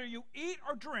 so whether you eat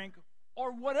or drink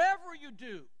or whatever you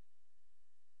do,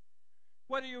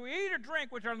 whether you eat or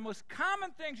drink, which are the most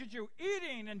common things that you're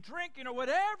eating and drinking or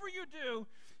whatever you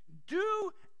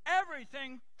do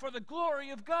everything for the glory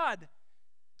of God.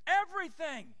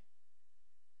 Everything.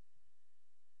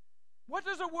 What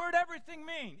does the word everything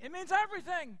mean? It means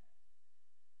everything.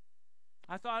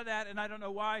 I thought of that, and I don't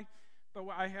know why, but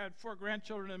I had 4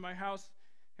 grandchildren in my house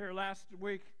here last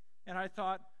week, and I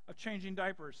thought of changing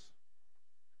diapers.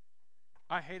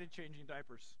 I hated changing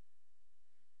diapers.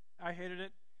 I hated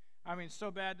it. I mean, so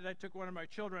bad that I took one of my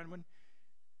children.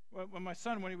 When my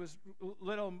son, when he was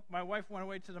little, my wife went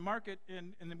away to the market,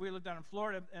 and we lived down in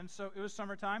Florida, and so it was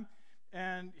summertime,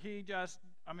 and he just,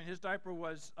 his diaper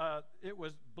was, it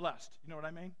was blessed. You know what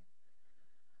I mean?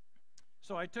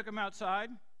 So I took him outside,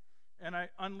 and I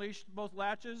unleashed both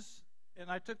latches,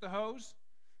 and I took the hose,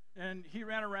 and he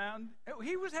ran around.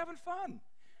 He was having fun.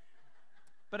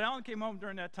 But Ellen came home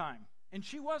during that time, and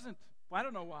she wasn't. Well, I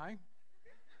don't know why.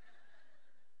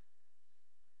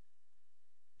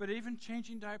 But even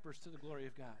changing diapers to the glory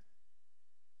of God.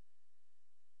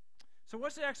 So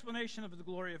what's the explanation of the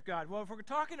glory of God? Well, if we're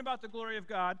talking about the glory of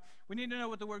God, we need to know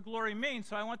what the word glory means.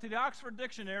 So I went to the Oxford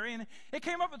Dictionary, and it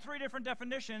came up with 3 different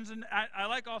definitions, and I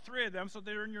like all 3 of them, so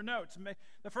they're in your notes.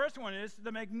 The first one is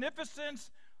the magnificence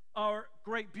or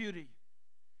great beauty.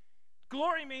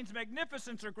 Glory means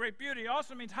magnificence or great beauty. It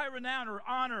also means high renown or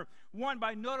honor won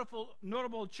by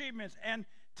notable achievements and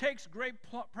takes great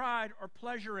pride or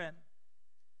pleasure in.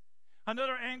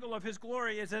 Another angle of his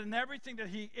glory is that in everything that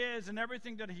he is and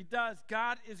everything that he does,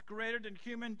 God is greater than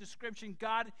human description.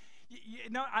 God,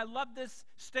 I love this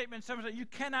statement. Someone said, you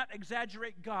cannot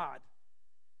exaggerate God.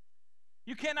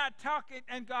 You cannot talk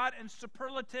in God in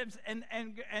superlatives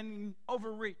and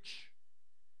overreach.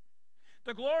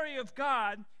 The glory of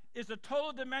God is the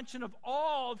total dimension of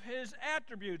all of his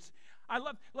attributes. I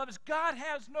love this. God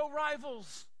has no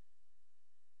rivals.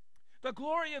 The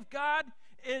glory of God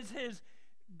is his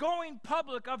going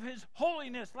public of his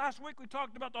holiness. Last week we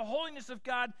talked about the holiness of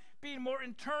God being more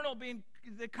internal, being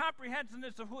the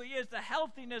comprehensiveness of who he is, the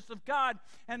healthiness of God,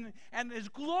 and his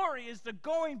glory is the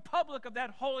going public of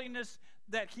that holiness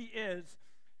that he is.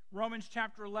 Romans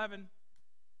chapter 11,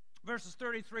 verses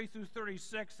 33 through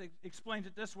 36 explains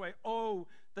it this way. Oh,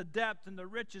 the depth and the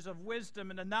riches of wisdom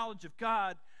and the knowledge of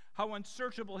God, how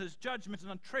unsearchable his judgments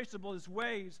and untraceable his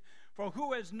ways. For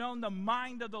who has known the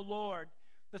mind of the Lord?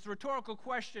 That's a rhetorical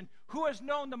question. Who has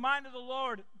known the mind of the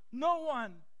Lord? No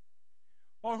one.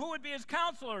 Or who would be his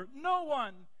counselor? No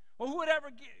one. Or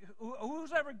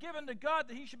who's ever given to God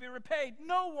that he should be repaid?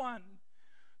 No one.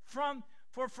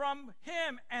 For from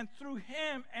him and through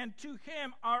him and to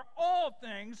him are all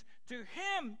things. To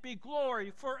him be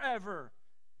glory forever.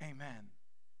 Amen.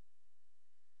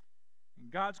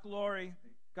 And God's glory,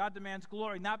 God demands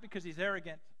glory not because he's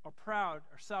arrogant or proud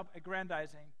or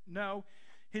self-aggrandizing. No,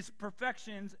 his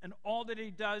perfections and all that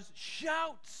he does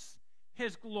shouts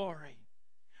his glory.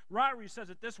 Ryrie says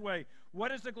it this way.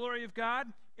 What is the glory of God?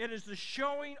 It is the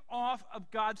showing off of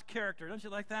God's character. Don't you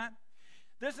like that?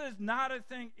 This is not a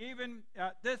thing even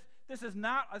this is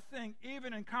not a thing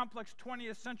even in complex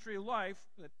 20th century life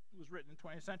that was written in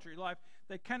 20th century life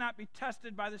that cannot be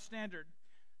tested by the standard.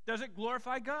 Does it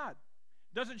glorify God?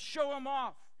 Does it show him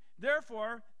off?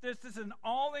 Therefore, this is an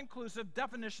all-inclusive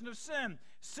definition of sin.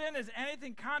 Sin is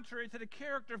anything contrary to the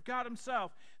character of God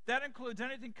himself. That includes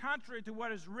anything contrary to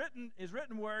what is written, his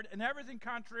written word, and everything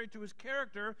contrary to his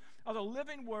character of the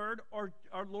living word or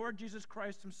our Lord Jesus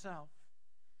Christ himself.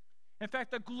 In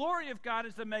fact, the glory of God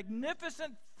is the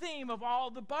magnificent theme of all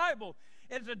the Bible.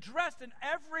 It is addressed in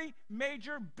every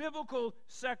major biblical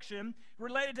section,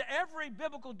 related to every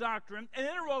biblical doctrine, and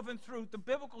interwoven through the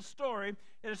biblical story.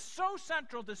 It is so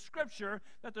central to Scripture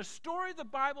that the story of the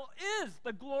Bible is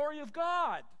the glory of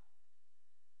God.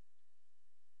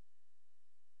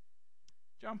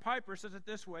 John Piper says it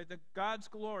this way, that God's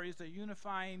glory is a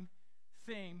unifying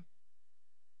theme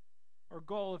or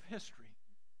goal of history.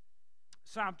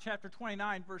 Psalm chapter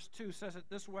 29, verse 2 says it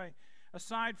this way,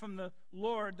 aside from the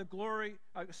Lord, the glory,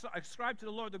 ascribe to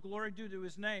the Lord the glory due to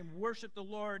his name. Worship the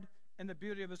Lord in the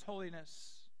beauty of his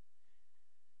holiness.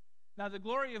 Now, the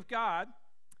glory of God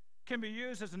can be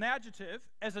used as an adjective,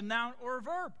 as a noun, or a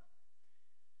verb.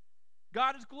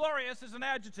 God is glorious as an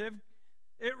adjective.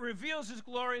 It reveals his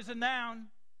glory as a noun,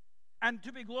 and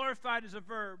to be glorified as a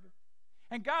verb.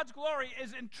 And God's glory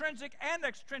is intrinsic and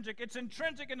extrinsic. It's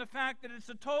intrinsic in the fact that it's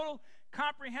a total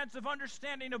comprehensive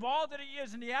understanding of all that he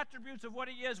is and the attributes of what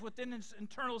he is within his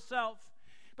internal self.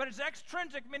 But it's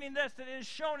extrinsic, meaning this, that it is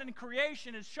shown in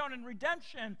creation, it's shown in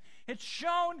redemption, it's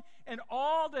shown in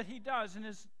all that he does in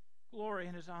his glory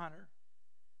and his honor.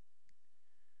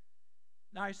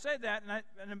 Now, I say that,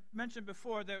 and I mentioned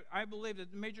before that I believe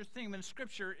that the major theme in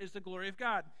Scripture is the glory of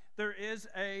God. There is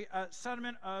a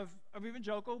sentiment of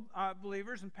evangelical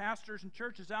believers and pastors and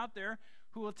churches out there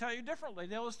who will tell you differently.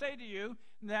 They will say to you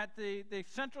that the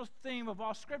central theme of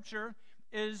all Scripture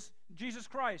is Jesus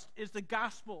Christ, is the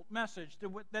gospel message,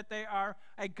 that they are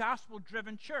a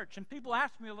gospel-driven church. And people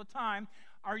ask me all the time,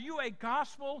 are you a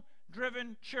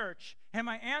gospel-driven church? And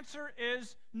my answer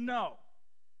is no.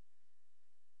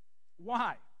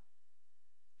 Why?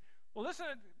 Well, listen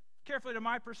carefully to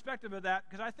my perspective of that,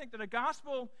 because I think that a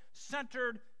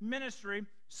gospel-centered ministry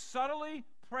subtly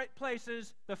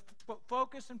places the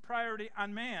focus and priority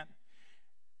on man.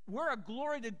 We're a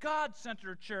glory to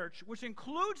God-centered church, which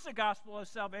includes the gospel of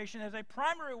salvation as a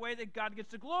primary way that God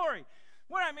gets the glory.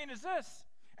 What I mean is this.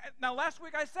 Now, last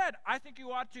week I said, I think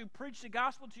you ought to preach the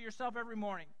gospel to yourself every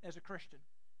morning as a Christian.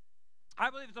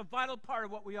 I believe it's a vital part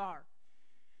of what we are.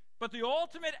 But the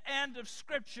ultimate end of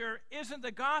Scripture isn't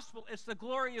the gospel, it's the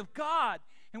glory of God.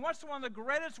 And what's one of the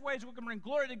greatest ways we can bring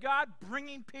glory to God?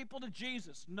 Bringing people to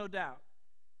Jesus, no doubt.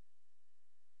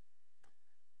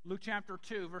 Luke chapter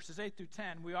 2, verses 8 through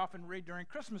 10, we often read during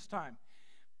Christmas time.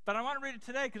 But I want to read it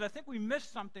today because I think we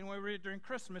missed something when we read it during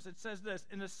Christmas. It says this,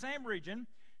 in the same region,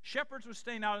 shepherds were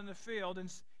staying out in the field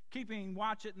and keeping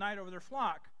watch at night over their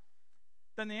flock.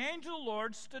 Then the angel of the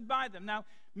Lord stood by them. Now,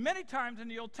 many times in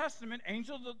the Old Testament,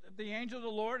 the angel of the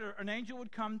Lord, or an angel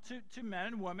would come to men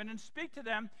and women and speak to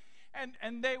them,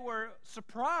 and they were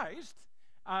surprised,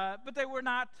 but they were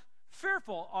not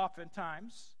fearful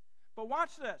oftentimes. But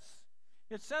watch this.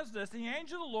 It says this, the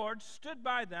angel of the Lord stood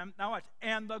by them, now watch,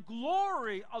 and the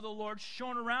glory of the Lord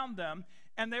shone around them,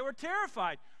 and they were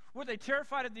terrified. Were they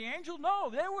terrified of the angel? No,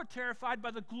 they were terrified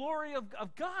by the glory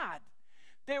of God.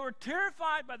 They were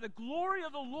terrified by the glory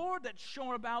of the Lord that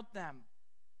shone about them.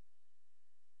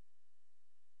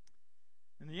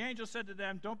 And the angel said to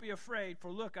them, don't be afraid, for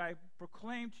look, I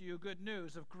proclaim to you good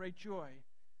news of great joy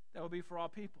that will be for all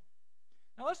people.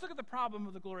 Now let's look at the problem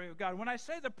of the glory of God. When I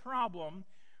say the problem,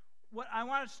 what I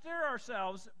want to steer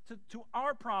ourselves to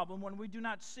our problem when we do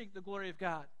not seek the glory of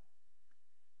God.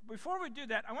 Before we do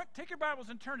that, I want to take your Bibles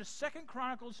and turn to 2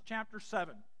 Chronicles chapter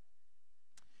 7.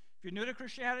 If you're new to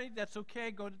Christianity, that's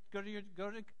okay. Go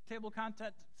to table of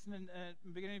contents in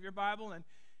the beginning of your Bible, and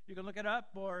you can look it up.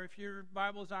 Or if your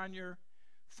Bible is on your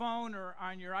phone or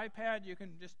on your iPad, you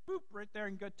can just boop right there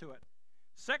and get to it.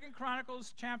 2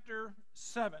 Chronicles chapter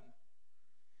 7.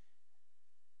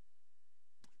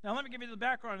 Now let me give you the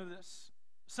background of this.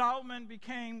 Solomon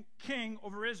became king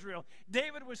over Israel.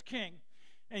 David was king.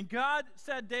 And God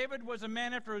said David was a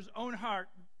man after his own heart.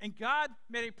 And God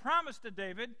made a promise to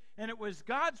David, and it was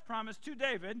God's promise to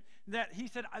David that he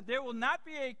said, there will not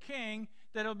be a king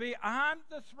that will be on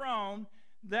the throne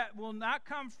that will not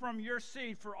come from your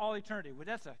seed for all eternity. Well,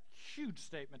 that's a huge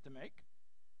statement to make.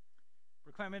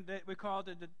 We're claiming that we call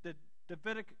it the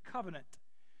Davidic covenant.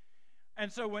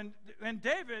 And so when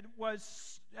David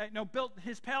was, built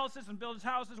his palaces and built his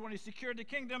houses, when he secured the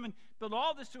kingdom and built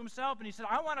all this to himself, and he said,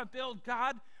 I want to build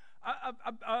God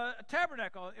a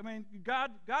tabernacle. I mean,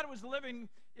 God was living,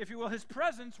 if you will, his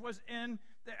presence was in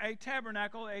a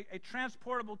tabernacle, a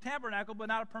transportable tabernacle, but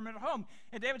not a permanent home.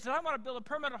 And David said, I want to build a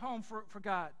permanent home for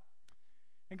God.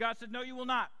 And God said, no, you will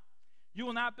not. You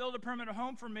will not build a permanent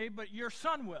home for me, but your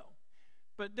son will.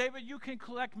 But David, you can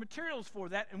collect materials for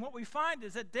that. And what we find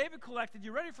is that David collected,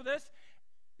 you ready for this?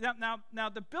 Now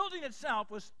the building itself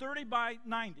was 30 by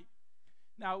 90.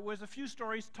 Now, it was a few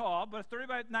stories tall, but a 30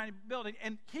 by 90 building.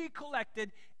 And he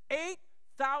collected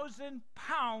 8,000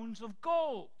 pounds of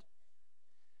gold.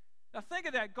 Now, think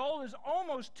of that. Gold is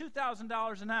almost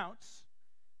 $2,000 an ounce.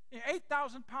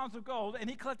 8,000 pounds of gold. And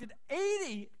he collected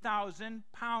 80,000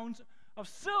 pounds of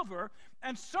silver,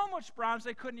 and so much bronze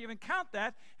they couldn't even count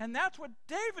that. And that's what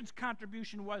David's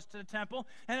contribution was to the temple.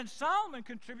 And then Solomon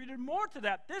contributed more to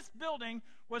that. This building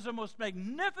was the most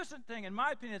magnificent thing, in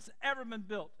my opinion, that's ever been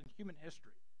built in human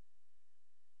history.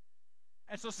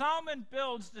 And so Solomon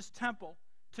builds this temple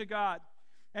to God.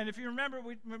 And if you remember,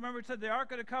 we said the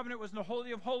Ark of the Covenant was in the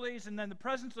Holy of Holies, and then the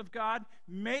presence of God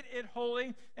made it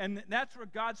holy, and that's where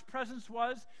God's presence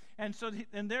was. And so,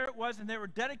 and there it was, and they were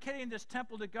dedicating this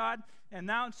temple to God. And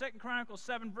now in 2 Chronicles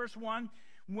 7, verse 1,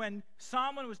 when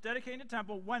Solomon was dedicating the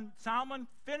temple, when Solomon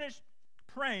finished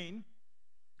praying,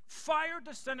 fire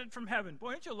descended from heaven.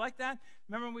 Boy, don't you like that?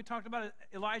 Remember when we talked about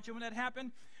Elijah when that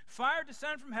happened? Fire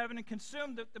descended from heaven and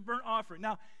consumed the burnt offering.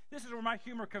 Now, this is where my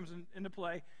humor comes into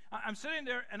play. I'm sitting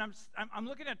there, and I'm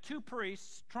looking at two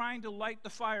priests trying to light the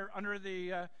fire under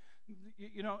the,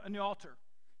 in the altar,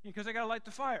 because they got to light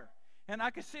the fire. And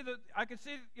I could see the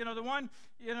one,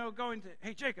 going to,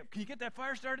 hey, Jacob, can you get that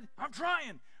fire started? I'm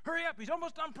trying. Hurry up. He's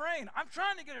almost done praying. I'm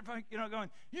trying to get it, going.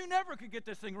 You never could get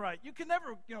this thing right. You can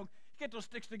never, get those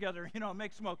sticks together,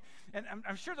 make smoke. And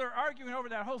I'm sure they're arguing over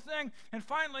that whole thing. And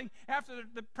finally, after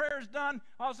the prayer's done,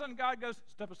 all of a sudden God goes,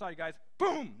 step aside, guys.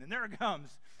 Boom! And there it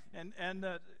comes. And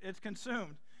it's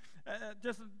consumed.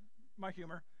 Just my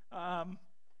humor. But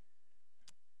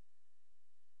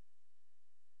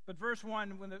verse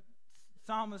 1, when the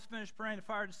psalmist finished praying, the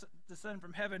fire descended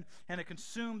from heaven, and it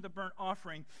consumed the burnt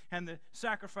offering and the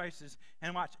sacrifices.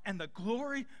 And watch, and the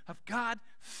glory of God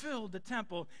filled the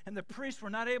temple, and the priests were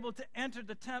not able to enter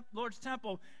the Lord's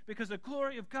temple because the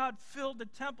glory of God filled the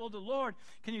temple of the Lord.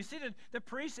 Can you see that the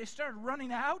priests, they started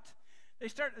running out?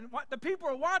 The people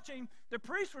were watching. The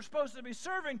priests were supposed to be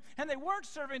serving, and they weren't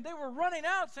serving. They were running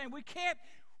out, saying, we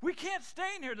can't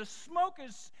stay in here. The smoke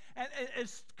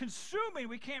is consuming.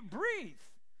 We can't breathe.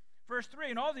 Verse 3,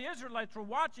 and all the Israelites were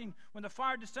watching when the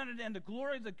fire descended, and the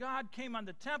glory of the God came on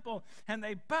the temple, and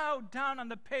they bowed down on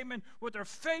the pavement with their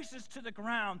faces to the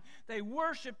ground. They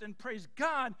worshiped and praised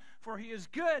God, for he is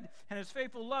good, and his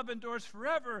faithful love endures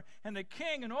forever. And the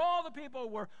king and all the people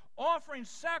were offering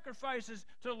sacrifices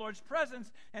to the Lord's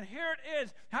presence. And here it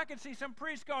is. I can see some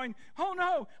priests going, oh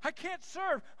no, I can't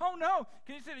serve. Oh no.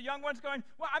 Can you see the young ones going,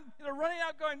 well, they're running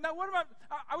out going, no, what am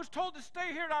I was told to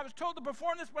stay here, and I was told to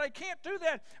perform this, but I can't do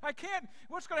that. I can't.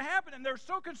 What's going to happen? And they're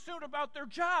so consumed about their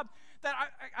job that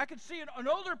I could see an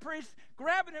older priest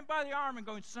grabbing him by the arm and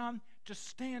going, son, just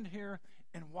stand here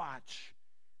and watch.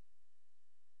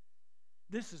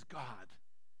 This is God.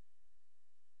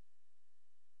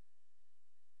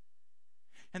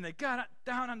 And they got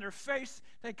down on their face.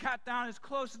 They got down as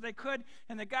close as they could,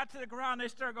 and they got to the ground. They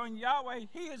started going, Yahweh,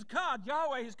 he is God.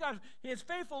 Yahweh is God. His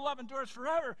faithful love endures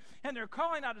forever. And they're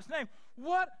calling out his name.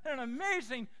 What an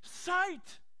amazing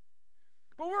sight.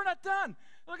 But we're not done.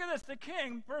 Look at this. The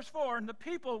king, verse 4, and the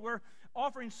people were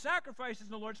offering sacrifices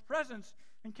in the Lord's presence.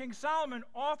 And King Solomon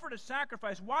offered a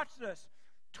sacrifice. Watch this.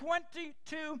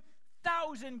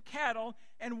 22,000 cattle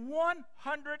and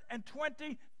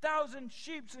 120,000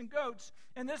 sheep and goats.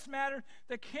 In this matter,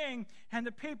 the king and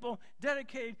the people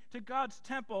dedicated to God's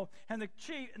temple, and the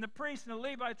chief and the priests and the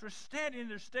Levites were standing in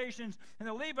their stations, and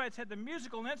the Levites had the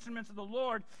musical instruments of the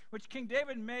Lord, which King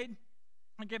David made,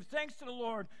 and give thanks to the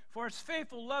Lord, for his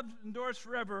faithful love endures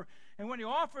forever. And when he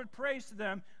offered praise to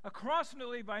them, across from the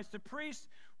Levites, the priests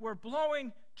were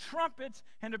blowing trumpets,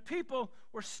 and the people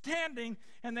were standing,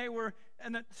 and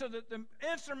so that the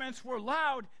instruments were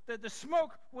loud, that the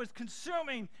smoke was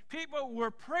consuming. People were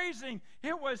praising.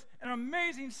 It was an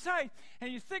amazing sight.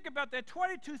 And you think about that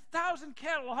 22,000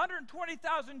 cattle,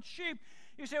 120,000 sheep.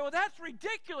 You say, well, that's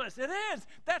ridiculous. It is.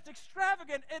 That's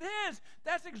extravagant. It is.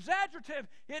 That's exaggerative.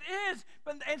 It is.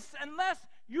 But unless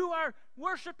you are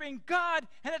worshiping God,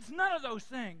 and it's none of those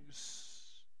things.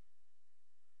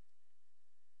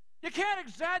 You can't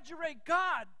exaggerate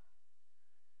God.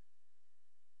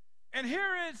 And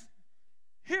here is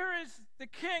the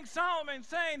King Solomon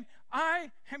saying,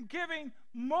 I am giving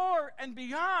more and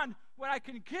beyond what I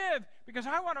can give because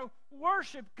I want to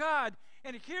worship God.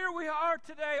 And here we are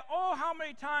today. Oh, how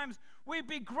many times we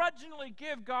begrudgingly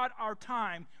give God our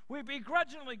time. We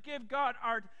begrudgingly give God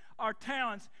our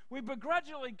talents. We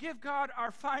begrudgingly give God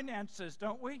our finances,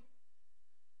 don't we?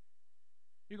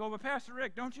 You go, but Pastor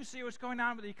Rick, don't you see what's going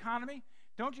on with the economy?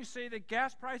 Don't you see that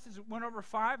gas prices went over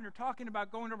 $5 and they're talking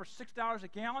about going over $6 a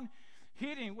gallon?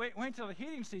 Heating, wait until the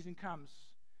heating season comes.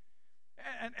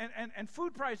 And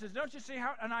food prices, don't you see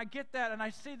how, and I get that, and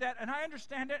I see that, and I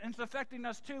understand it, and it's affecting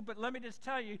us too, but let me just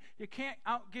tell you, you can't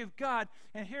outgive God.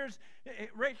 And here's,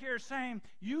 right here saying,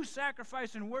 you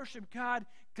sacrifice and worship God,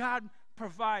 God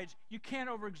provides. You can't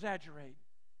over-exaggerate.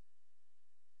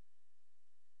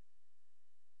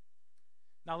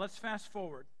 Now let's fast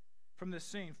forward from this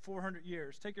scene 400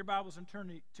 years. Take your Bibles and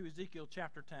turn to Ezekiel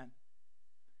chapter 10.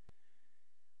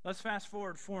 Let's fast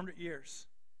forward 400 years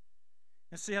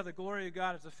and see how the glory of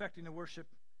God is affecting the worship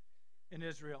in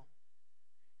Israel.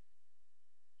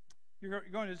 You're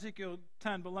going to Ezekiel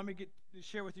 10, but let me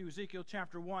share with you Ezekiel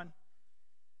chapter 1.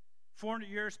 400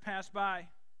 years pass by.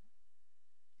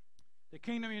 The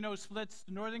kingdom, splits.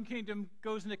 The northern kingdom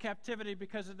goes into captivity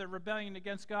because of their rebellion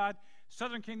against God.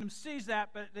 Southern kingdom sees that,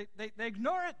 but they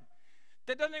ignore it.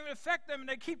 That doesn't even affect them, and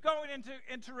they keep going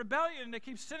into rebellion, and they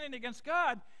keep sinning against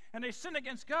God, and they sin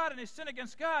against God, and they sin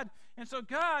against God. And so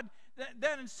God,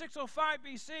 then in 605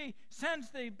 BC, sends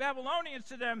the Babylonians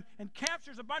to them and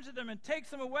captures a bunch of them and takes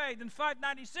them away. Then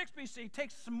 596 BC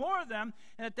takes some more of them,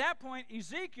 and at that point,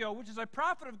 Ezekiel, which is a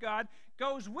prophet of God,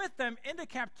 goes with them into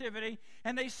captivity,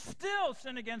 and they still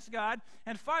sin against God.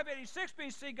 And 586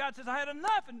 BC, God says, I had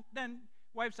enough, and then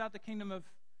wipes out the kingdom of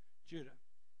Judah.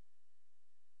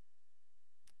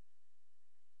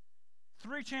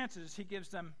 3 chances he gives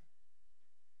them,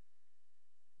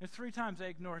 and 3 times they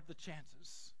ignored the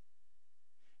chances.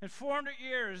 In 400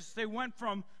 years, they went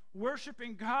from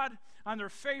worshiping God on their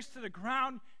face to the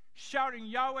ground, shouting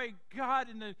Yahweh God,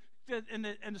 in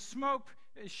the smoke,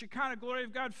 the Shekinah glory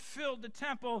of God filled the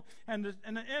temple, and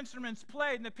the instruments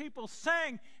played, and the people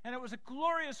sang, and it was a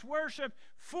glorious worship.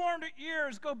 400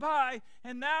 years go by,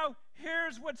 and now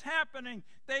here's what's happening.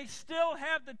 They still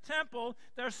have the temple.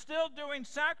 They're still doing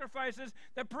sacrifices.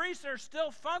 The priests are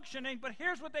still functioning, but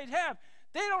here's what they have.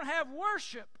 They don't have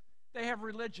worship. They have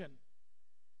religion.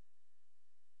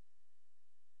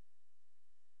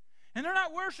 And they're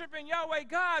not worshiping Yahweh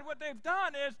God. What they've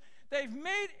done is they've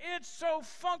made it so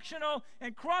functional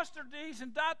and crossed their T's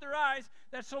and dot their I's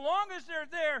that so long as they're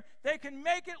there, they can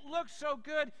make it look so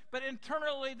good, but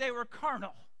internally they were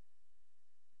carnal.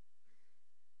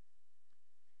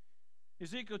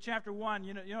 Ezekiel chapter 1,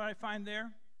 you know what I find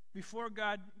there? Before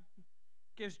God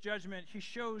gives judgment, he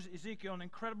shows Ezekiel an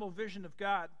incredible vision of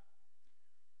God.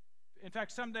 In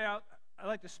fact, someday I'd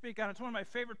like to speak on it. It's one of my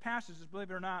favorite passages,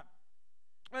 believe it or not.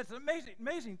 It's an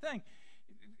amazing thing.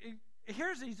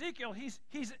 Here's Ezekiel. He's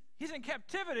in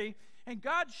captivity, and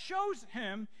God shows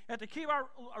him at the Kibar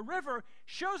River,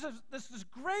 shows us this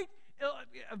great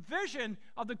vision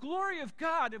of the glory of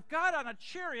God on a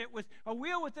chariot with a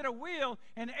wheel within a wheel,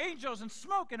 and angels and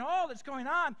smoke and all that's going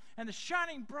on, and the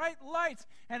shining bright lights,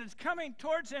 and it's coming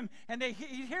towards him, and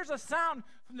he hears a sound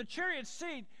from the chariot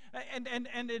seat,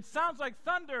 and it sounds like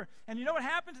thunder. And you know what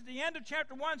happens at the end of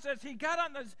chapter 1? It says he got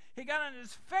on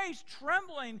his face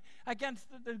trembling against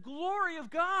the glory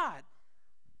of God.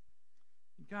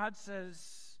 And God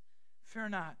says, fear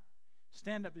not,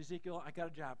 stand up, Ezekiel, I got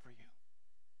a job for you.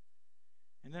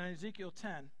 And then in Ezekiel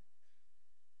 10,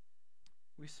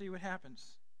 we see what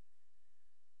happens.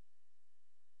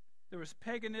 There was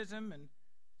paganism and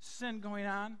sin going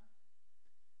on.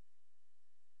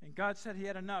 And God said he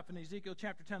had enough. In Ezekiel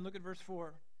chapter 10, look at verse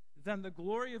 4. Then the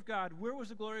glory of God, where was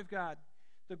the glory of God?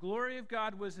 The glory of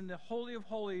God was in the Holy of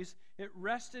Holies. It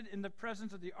rested in the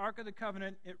presence of the Ark of the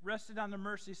Covenant. It rested on the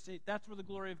mercy seat. That's where the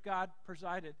glory of God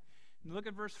presided. And look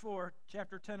at verse 4,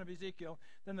 chapter 10 of Ezekiel.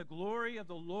 Then the glory of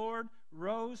the Lord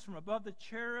rose from above the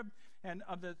cherub and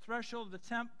of the threshold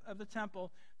of the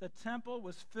temple. The temple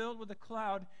was filled with a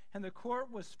cloud, and the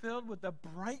court was filled with the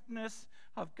brightness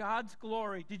of God's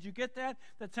glory. Did you get that?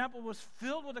 The temple was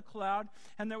filled with a cloud,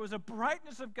 and there was a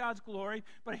brightness of God's glory.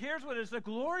 But here's what it is. The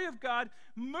glory of God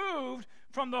moved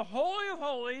from the Holy of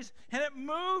Holies, and it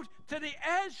moved to the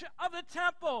edge of the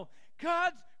temple.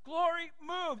 God's glory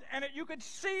moved, and you could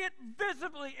see it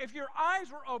visibly if your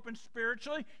eyes were open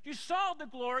spiritually. You saw the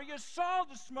glory, you saw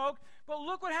the smoke, but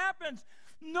look what happens.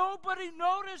 Nobody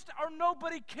noticed or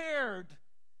nobody cared.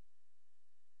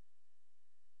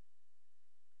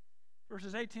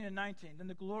 Verses 18 and 19. Then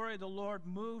the glory of the Lord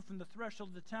moved from the threshold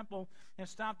of the temple and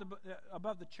stopped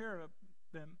above the cherubim.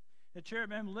 The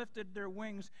cherubim lifted their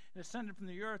wings and ascended from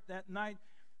the earth that night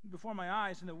before my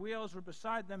eyes, and the wheels were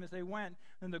beside them as they went.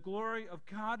 And the glory of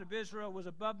God of Israel was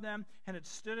above them, and it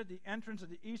stood at the entrance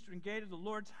of the eastern gate of the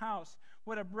Lord's house.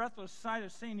 What a breathless sight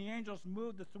of seeing the angels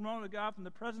move the throne of God from the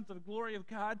presence of the glory of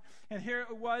God. And here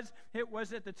it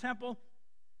was at the temple.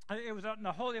 It was out in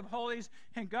the Holy of Holies,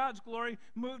 and God's glory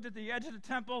moved at the edge of the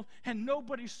temple, and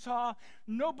nobody saw,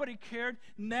 nobody cared.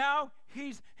 Now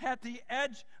he's at the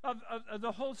edge of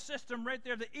the whole system right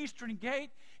there, the eastern gate.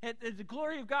 The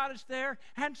glory of God is there,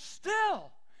 and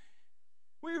still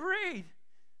we read,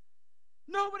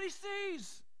 nobody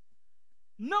sees.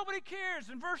 Nobody cares.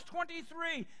 In verse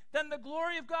 23, then the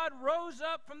glory of God rose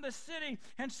up from the city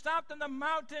and stopped on the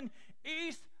mountain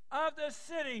east of the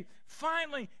city.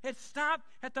 Finally, it stopped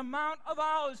at the Mount of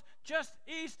Olives, just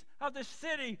east of the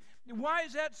city. Why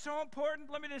is that so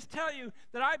important? Let me just tell you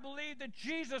that I believe that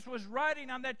Jesus was riding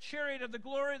on that chariot of the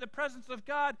glory, the presence of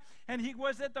God, and he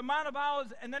was at the Mount of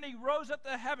Olives, and then he rose up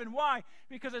to heaven. Why?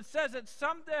 Because it says that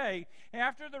someday,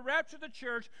 after the rapture of the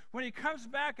church, when he comes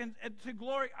back and to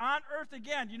glory on earth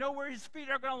again, you know where his feet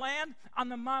are going to land? On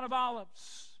the Mount of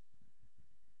Olives.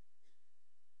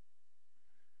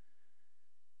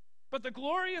 But the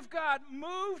glory of God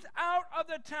moved out of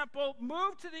the temple,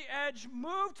 moved to the edge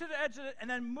of it, and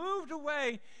then moved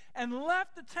away and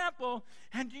left the temple.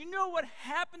 And do you know what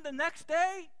happened the next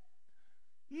day?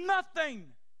 Nothing.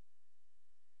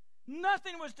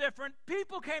 Nothing was different.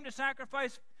 People came to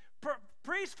sacrifice.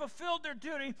 Priests fulfilled their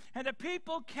duty, and the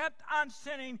people kept on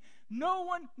sinning. No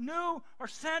one knew or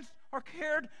sensed or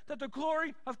cared that the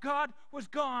glory of God was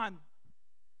gone.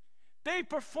 They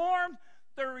performed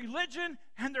their religion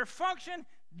and their function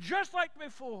just like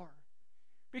before,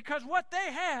 because what they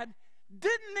had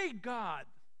didn't need God.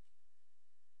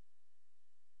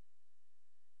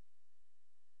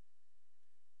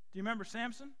 Do you remember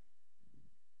Samson?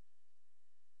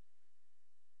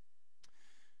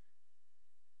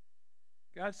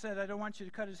 God said, I don't want you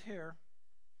to cut his hair.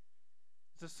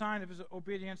 It's a sign of his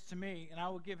obedience to me, and I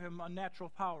will give him unnatural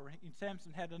power. And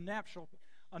Samson had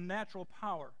unnatural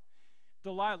power.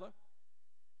 Delilah.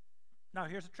 Now,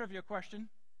 here's a trivia question,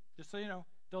 just so you know.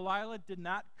 Delilah did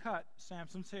not cut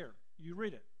Samson's hair. You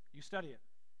read it. You study it.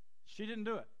 She didn't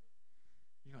do it.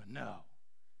 You go, no.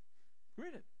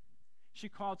 Read it. She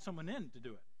called someone in to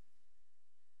do it.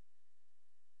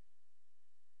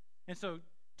 And so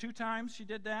 2 times she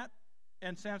did that,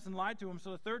 and Samson lied to him.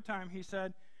 So the 3rd time he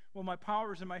said, well, my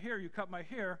power is in my hair. You cut my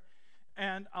hair,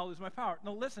 and I'll lose my power.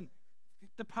 Now, listen,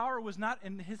 the power was not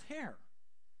in his hair.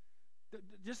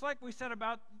 Just like we said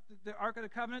about the Ark of the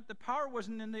Covenant, the power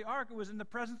wasn't in the Ark. It was in the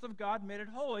presence of God, made it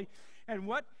holy. And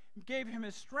what gave him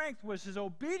his strength was his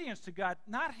obedience to God,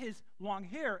 not his long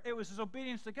hair. It was his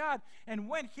obedience to God. And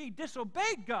when he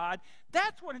disobeyed God,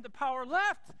 that's when the power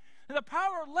left. And the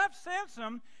power left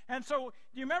Samson. And so,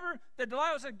 do you remember that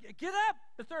Delilah said, get up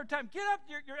the 3rd time. Get up,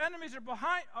 your enemies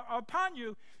are upon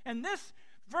you. And this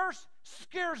verse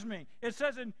scares me. It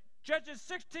says in Judges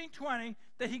 16:20,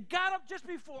 that he got up just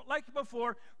before, like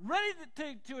before,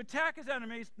 ready to attack his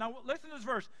enemies. Now listen to this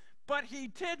verse. But he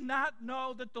did not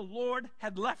know that the Lord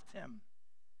had left him.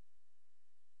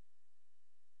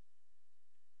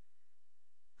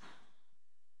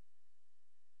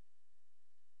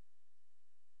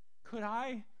 Could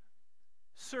I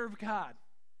serve God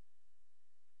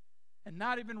and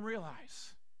not even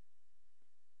realize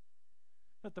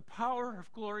that the power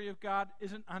of glory of God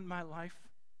isn't on my life?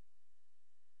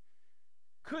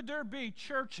 Could there be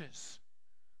churches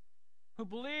who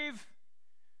believe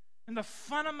and the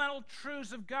fundamental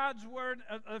truths of God's word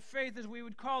of faith, as we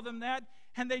would call them that,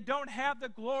 and they don't have the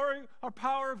glory or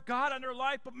power of God on their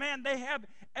life, but man, they have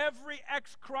every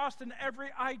X crossed and every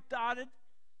I dotted.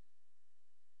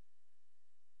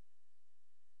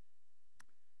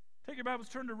 Take your Bibles,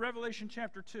 turn to Revelation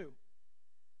chapter 2.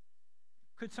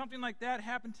 Could something like that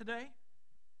happen today?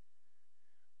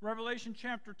 Revelation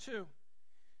chapter 2.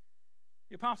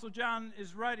 The Apostle John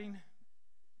is writing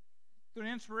through the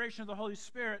inspiration of the Holy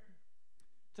Spirit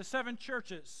to 7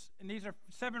 churches, and these are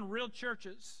 7 real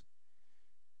churches.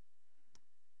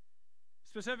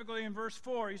 Specifically in verse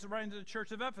 4, he's writing to the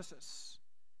church of Ephesus.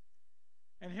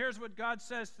 And here's what God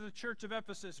says to the church of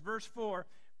Ephesus, verse 4,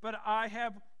 "But I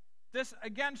have this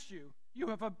against you. You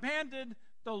have abandoned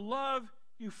the love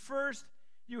you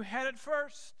had at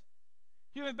first."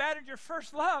 You abandoned your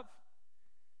first love.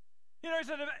 You know, he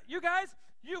said, you guys,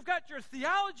 you've got your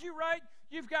theology right,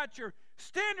 you've got your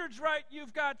standards right,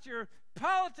 you've got your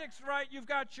politics right, you've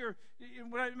got your,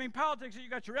 what I mean politics, you've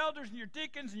got your elders and your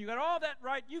deacons, and you got all that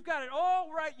right, you've got it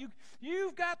all right,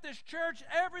 you've got this church,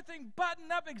 everything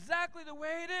buttoned up exactly the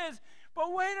way it is.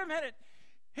 But wait a minute,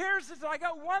 here's this, I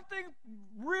got one thing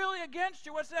really against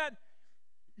you. What's that?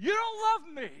 You don't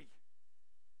love me.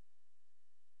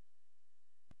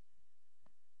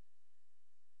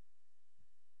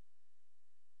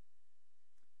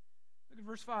 Look at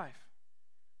verse 5.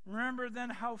 "Remember then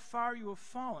how far you have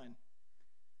fallen.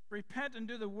 Repent and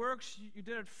do the works you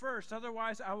did at first.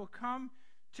 Otherwise, I will come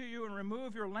to you and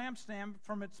remove your lampstand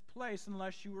from its place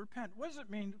unless you repent." What does it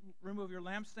mean, remove your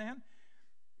lampstand?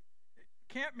 It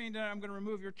can't mean that I'm going to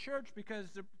remove your church,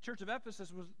 because the church of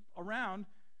Ephesus was around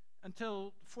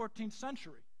until the 14th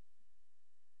century.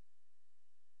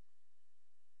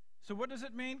 So what does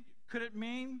it mean? Could it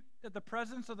mean that the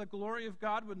presence of the glory of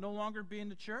God would no longer be in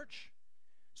the church?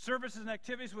 Services and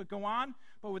activities would go on,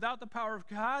 but without the power of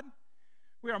God?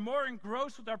 We are more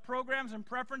engrossed with our programs and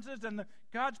preferences than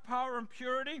God's power and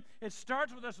purity. It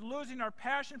starts with us losing our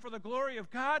passion for the glory of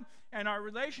God, and our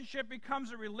relationship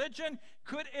becomes a religion.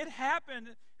 Could it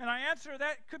happen? And I answer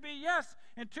that could be yes.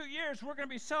 In 2 years, we're going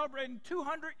to be celebrating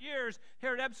 200 years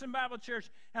here at Epsom Bible Church,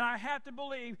 and I have to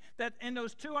believe that in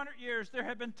those 200 years, there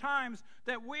have been times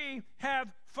that we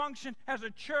have functioned as a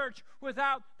church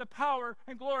without the power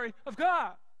and glory of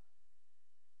God.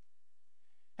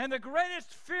 And the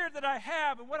greatest fear that I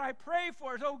have and what I pray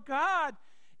for is, oh God,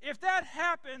 if that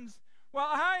happens while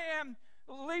I am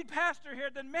the lead pastor here,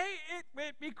 then may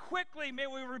it be quickly, may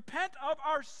we repent of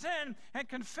our sin and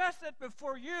confess it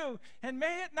before you, and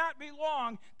may it not be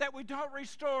long that we don't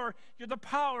restore the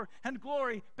power and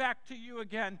glory back to you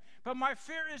again. But my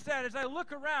fear is that as I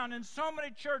look around in so many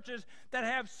churches that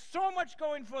have so much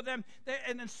going for them,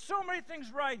 and so many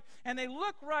things right, and they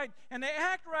look right, and they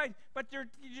act right, but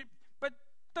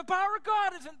the power of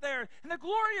God isn't there, and the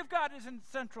glory of God isn't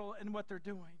central in what they're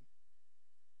doing.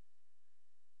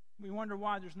 We wonder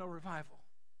why there's no revival.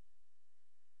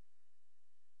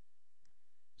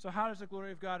 So how does the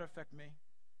glory of God affect me?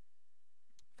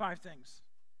 5 things.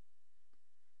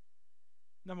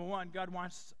 Number 1, God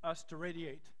wants us to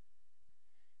radiate.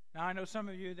 Now, I know some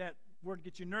of you, that word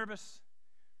gets you nervous.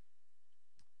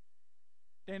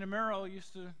 Dana Merrill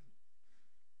used to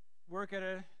work at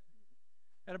a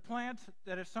plant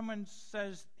that if someone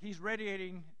says he's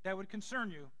radiating, that would concern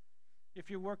you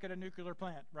if you work at a nuclear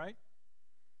plant, right?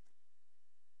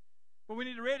 But we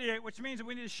need to radiate, which means that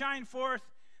we need to shine forth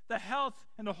the health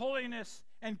and the holiness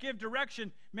and give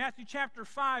direction. Matthew chapter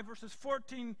 5, verses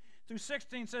 14 through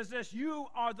 16 says this: "You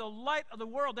are the light of the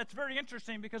world." That's very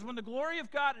interesting, because when the glory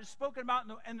of God is spoken about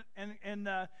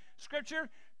in Scripture,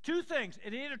 2 things.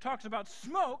 It either talks about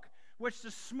smoke, which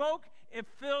the smoke, it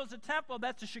fills the temple.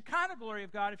 That's the Shekinah glory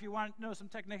of God, if you want to know some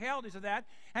technicalities of that.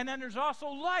 And then there's also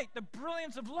light, the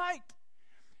brilliance of light.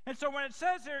 And so when it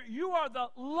says here, you are the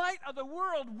light of the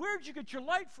world, where'd you get your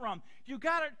light from? You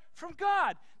got it from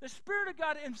God. The Spirit of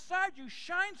God inside you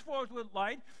shines forth with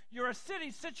light. You're a city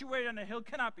situated on a hill,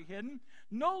 cannot be hidden.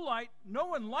 No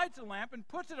one lights a lamp and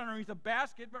puts it underneath a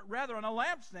basket, but rather on a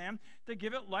lampstand to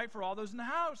give it light for all those in the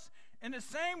house. In the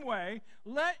same way,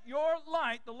 let your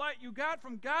light, the light you got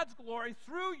from God's glory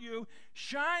through you,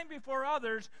 shine before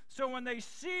others, so when they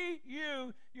see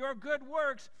you, your good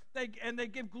works, they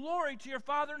give glory to your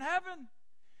Father in heaven.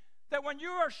 That when you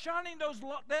are shining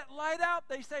that light out,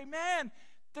 they say, man,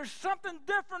 there's something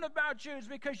different about you. It's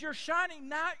because you're shining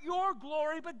not your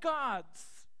glory, but God's.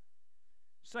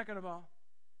 Second of all,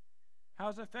 how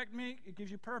does it affect me? It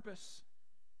gives you purpose.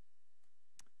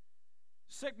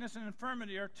 Sickness and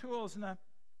infirmity are tools in the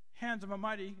hands of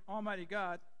Almighty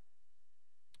God.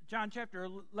 John chapter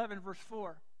 11, verse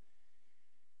 4.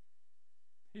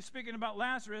 He's speaking about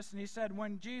Lazarus, and he said,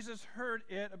 when Jesus heard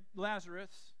it,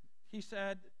 Lazarus, he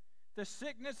said, the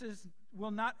sickness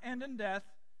will not end in death,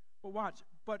 but watch,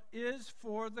 but is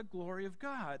for the glory of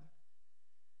God,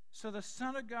 so the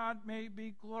Son of God may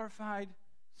be glorified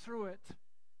through it.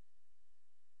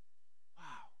 Wow.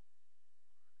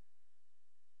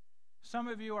 Some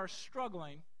of you are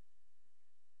struggling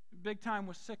big time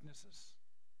with sicknesses.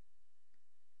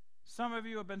 Some of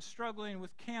you have been struggling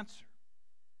with cancer.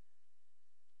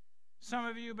 Some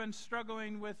of you have been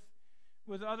struggling with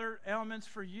other ailments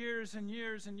for years and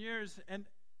years and years. And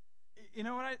you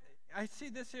know what? I see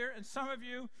this here, and some of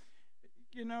you,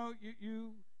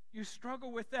 you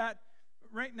struggle with that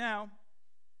right now.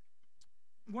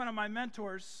 One of my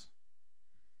mentors,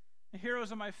 the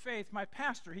heroes of my faith, my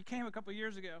pastor, he came a couple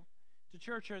years ago to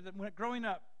church here growing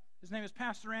up. His name is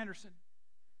Pastor Anderson.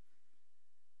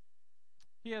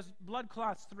 He has blood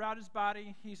clots throughout his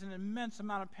body. He's in an immense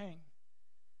amount of pain.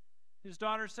 His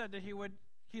daughter said that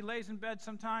he lays in bed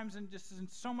sometimes and just is in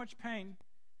so much pain.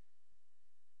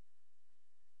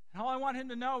 And all I want him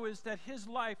to know is that his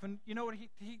life, and you know what,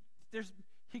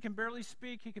 he can barely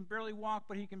speak, he can barely walk,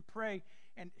 but he can pray.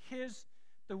 And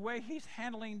the way he's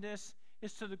handling this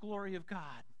is to the glory of God.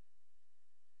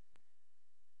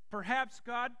 Perhaps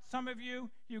God, some of you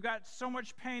got so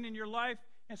much pain in your life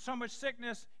and so much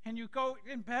sickness, and you go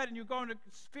in bed and you go into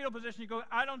fetal position, you go,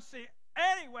 I don't see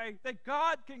any way that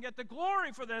God can get the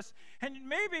glory for this. And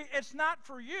maybe it's not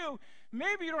for you.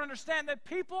 Maybe you don't understand that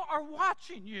people are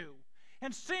watching you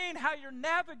and seeing how you're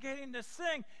navigating this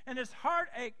thing and this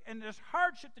heartache and this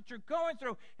hardship that you're going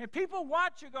through. And people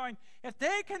watch you going, if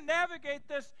they can navigate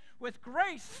this with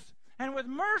grace and with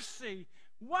mercy,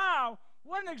 wow,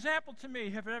 what an example to me.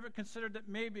 Have you ever considered that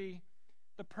maybe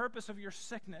the purpose of your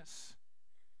sickness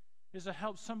is to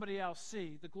help somebody else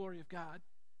see the glory of God?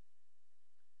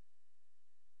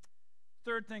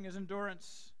 Third thing is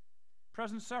endurance.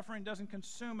 Present suffering doesn't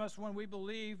consume us when we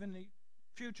believe in the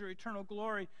future eternal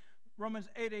glory. Romans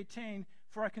 8:18,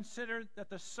 for I consider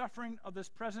that the suffering of this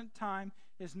present time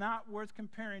is not worth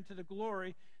comparing to the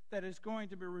glory that is going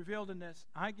to be revealed in this.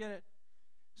 I get it.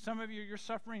 Some of you, your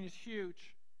suffering is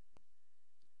huge.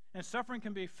 And suffering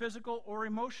can be physical or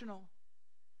emotional.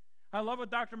 I love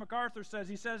what Dr. MacArthur says.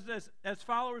 He says this, as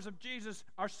followers of Jesus,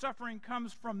 our suffering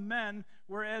comes from men,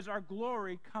 whereas our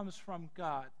glory comes from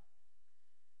God.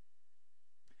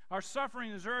 Our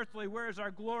suffering is earthly, whereas our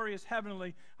glory is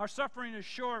heavenly. Our suffering is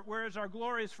short, whereas our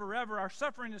glory is forever. Our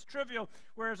suffering is trivial,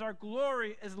 whereas our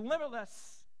glory is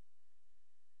limitless.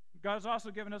 God has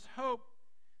also given us hope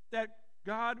that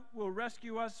God will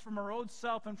rescue us from our old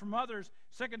self and from others.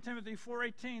 2 Timothy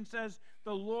 4:18 says,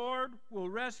 the Lord will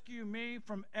rescue me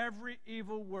from every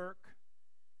evil work.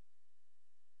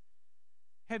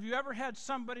 Have you ever had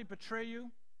somebody betray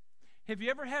you? Have you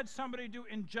ever had somebody do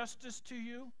injustice to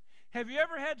you? Have you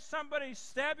ever had somebody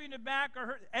stab you in the back or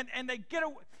hurt, and they get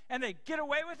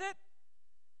away with it?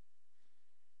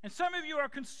 And some of you are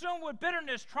consumed with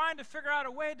bitterness, trying to figure out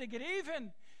a way to get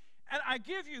even. And I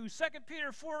give you 2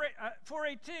 Timothy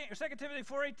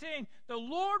 4:18, the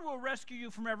Lord will rescue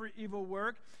you from every evil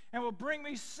work and will bring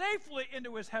me safely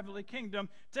into his heavenly kingdom.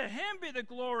 To him be the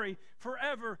glory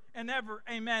forever and ever.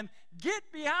 Amen.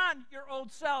 Get beyond your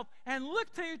old self and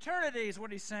look to eternity is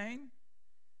what he's saying.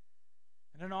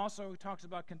 And then also he talks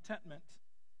about contentment.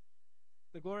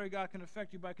 The glory of God can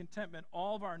affect you by contentment.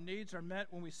 All of our needs are met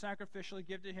when we sacrificially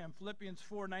give to him. Philippians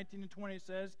 4:19 and 20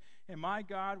 says, and my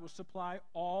God will supply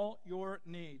all your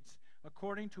needs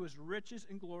according to his riches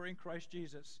and glory in Christ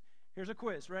Jesus. Here's a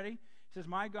quiz. Ready? It says,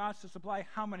 my God to supply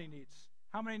how many needs?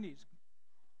 How many needs?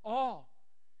 All.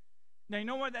 Now, you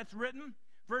know what that's written?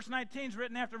 Verse 19 is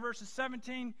written after verses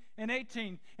 17 and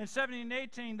 18. In 17 and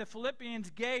 18, the Philippians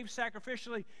gave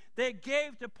sacrificially. They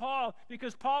gave to Paul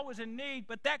because Paul was in need,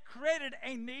 but that created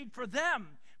a need for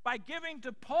them. By giving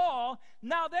to Paul,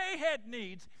 now they had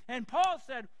needs. And Paul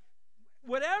said,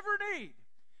 whatever need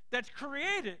that's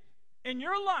created in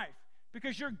your life,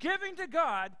 because you're giving to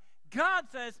God, God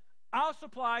says, I'll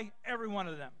supply every one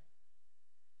of them.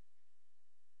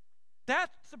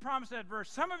 That's the promise of that verse.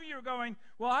 Some of you are going,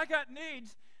 well, I got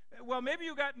needs. Well, maybe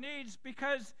you got needs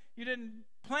because you didn't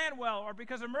plan well or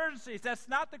because of emergencies. That's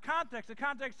not the context. The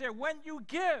context there, when you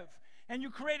give and you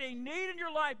create a need in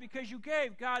your life because you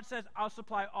gave, God says, I'll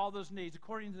supply all those needs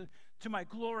according to my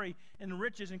glory and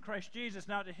riches in Christ Jesus.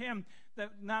 Now to him,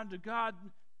 now to God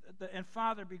and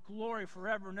Father be glory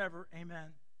forever and ever. Amen.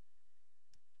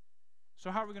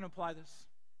 So how are we going to apply this?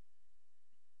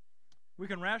 We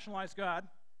can rationalize God.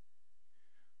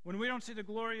 When we don't see the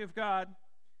glory of God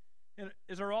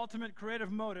is our ultimate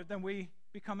creative motive, then we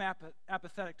become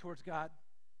apathetic towards God.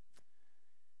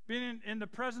 Being in the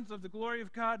presence of the glory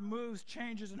of God moves,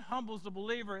 changes, and humbles the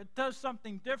believer. It does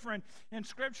something different. In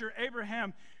Scripture,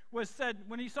 Abraham was said,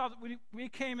 when he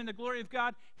came in the glory of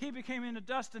God, he became into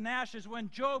dust and ashes. When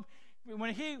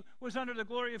he was under the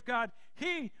glory of God,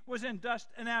 he was in dust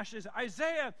and ashes.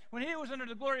 Isaiah, when he was under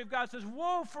the glory of God, says,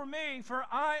 "Woe for me, for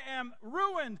I am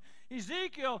ruined."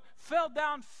 Ezekiel fell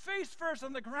down face first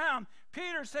on the ground.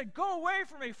 Peter said, "Go away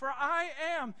from me, for I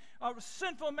am a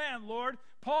sinful man, Lord."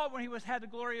 Paul, when he had the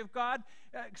glory of God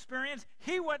experience,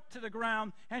 he went to the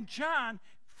ground, and John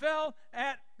fell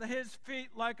at his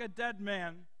feet like a dead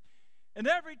man. And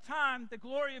every time the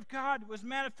glory of God was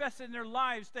manifested in their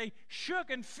lives, they shook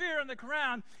in fear on the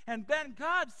ground. And then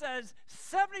God says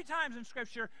 70 times in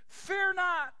Scripture, "Fear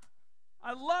not."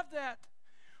 I love that.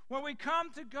 When we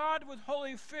come to God with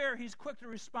holy fear, He's quick to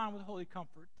respond with holy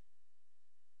comfort.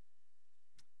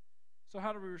 So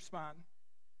how do we respond?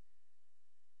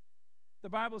 The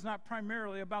Bible is not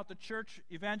primarily about the church,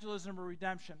 evangelism, or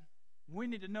redemption. We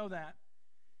need to know that.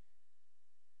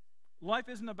 Life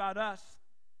isn't about us.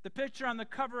 The picture on the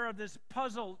cover of this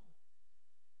puzzle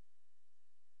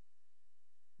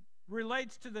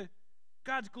relates to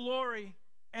God's glory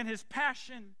and His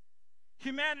passion.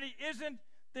 Humanity isn't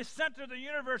the center of the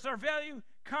universe. Our value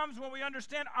comes when we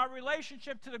understand our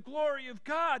relationship to the glory of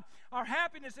God. Our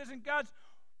happiness isn't God's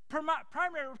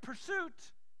primary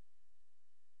pursuit.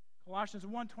 Colossians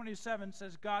 1:27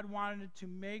 says, God wanted to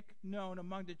make known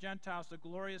among the Gentiles the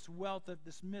glorious wealth of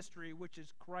this mystery, which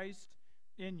is Christ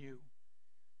in you,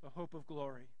 the hope of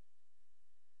glory.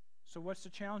 So what's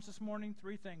the challenge this morning?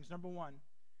 3 things. Number 1,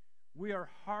 we are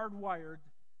hardwired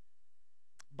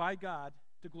by God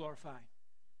to glorify.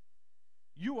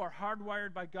 You are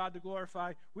hardwired by God to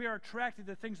glorify. We are attracted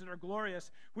to things that are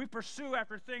glorious. We pursue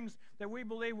after things that we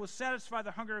believe will satisfy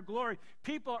the hunger of glory.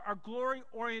 People are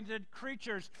glory-oriented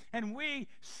creatures, and we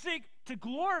seek to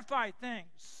glorify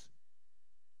things.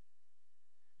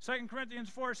 2 Corinthians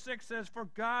 4:6 says, "For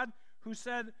God, who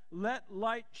said, 'Let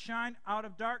light shine out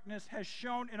of darkness,' has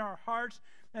shone in our hearts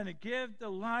and to give the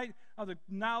light of the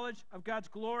knowledge of God's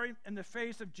glory in the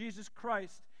face of Jesus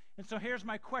Christ." And so here's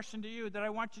my question to you that I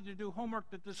want you to do homework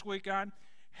this week on.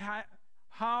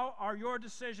 How are your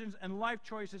decisions and life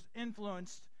choices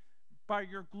influenced by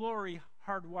your glory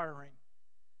hardwiring?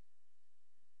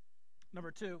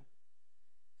 Number 2,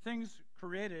 things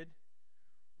created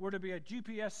were to be a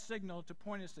GPS signal to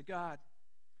point us to God.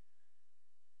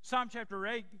 Psalm chapter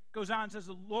 8 goes on and says,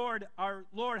 Lord, our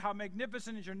Lord, how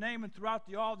magnificent is your name, and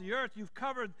throughout all the earth you've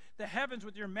covered the heavens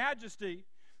with your majesty.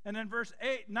 And then verse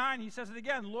 9, he says it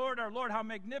again, Lord, our Lord, how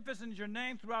magnificent is your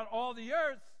name throughout all the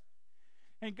earth.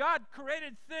 And God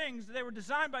created things, they were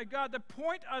designed by God to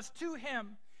point us to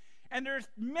Him. And there's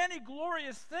many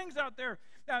glorious things out there.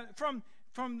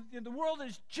 The world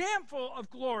is jam full of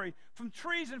glory, from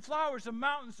trees and flowers to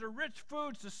mountains to rich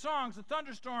foods to songs to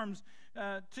thunderstorms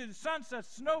to the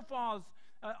sunsets, snowfalls.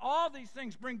 All these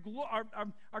things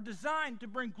are designed to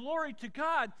bring glory to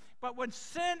God. But when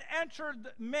sin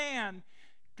entered man,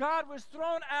 God was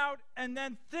thrown out, and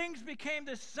then things became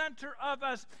the center of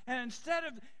us. And instead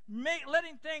of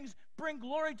letting things bring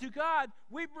glory to God,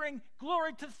 we bring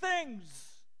glory to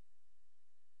things.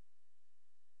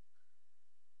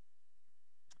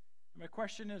 My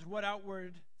question is, what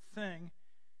outward things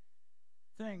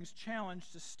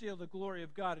challenge to steal the glory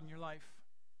of God in your life?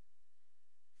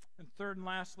 And third and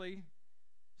lastly,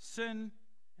 sin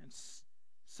and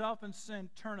self and sin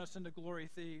turn us into glory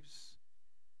thieves.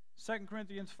 2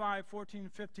 Corinthians 5:14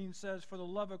 and 15 says, For the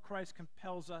love of Christ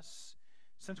compels us,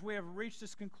 since we have reached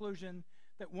this conclusion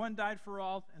that one died for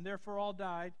all, and therefore all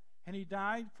died, and He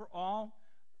died for all,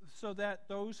 so that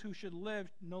those who should live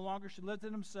no longer should live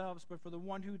to themselves, but for the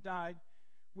one who died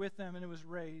with them and was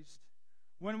raised.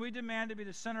 When we demand to be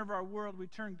the center of our world, we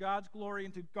turn God's glory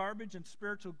into garbage and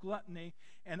spiritual gluttony,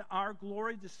 and our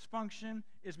glory dysfunction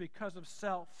is because of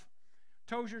self.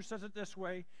 Tozer says it this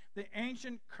way, the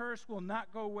ancient curse will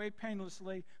not go away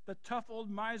painlessly. The tough old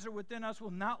miser within us will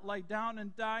not lie down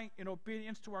and die in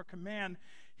obedience to our command.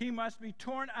 He must be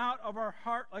torn out of our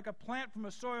heart like a plant from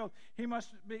a soil. He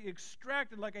must be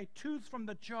extracted like a tooth from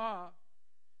the jaw.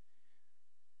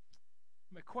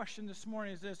 My question this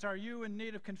morning is this, are you in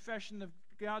need of confession of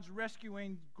God's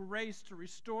rescuing grace to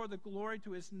restore the glory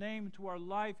to His name, to our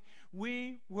life?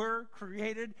 We were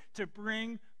created to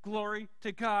bring glory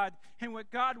to God. And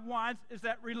what God wants is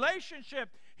that relationship.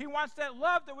 He wants that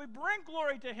love that we bring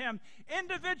glory to Him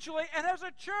individually and as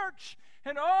a church.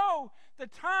 And oh, the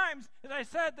times, as I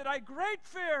said, that I great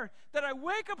fear, that I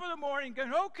wake up in the morning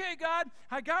going, okay, God,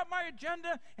 I got my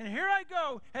agenda, and here I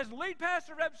go as lead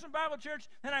pastor of Epsom Bible Church,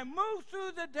 and I move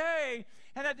through the day,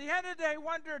 and at the end of the day,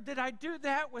 wonder, did I do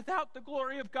that without the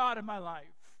glory of God in my life?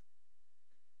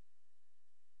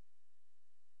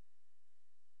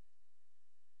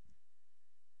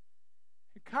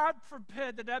 God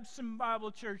forbid that Epsom Bible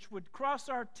Church would cross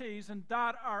our T's and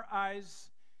dot our I's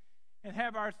and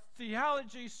have our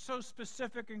theology so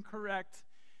specific and correct,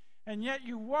 and yet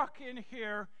you walk in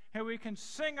here and we can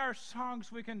sing our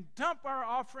songs, we can dump our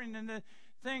offering into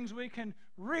things, we can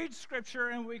read Scripture,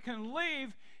 and we can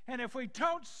leave, and if we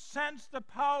don't sense the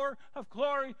power of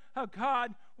glory of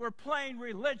God, we're playing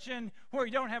religion where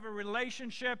we don't have a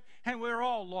relationship, and we're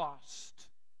all lost.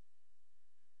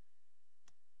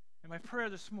 And my prayer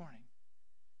this morning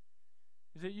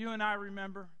is that you and I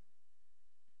remember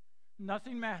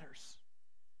nothing matters.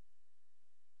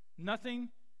 Nothing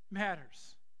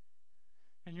matters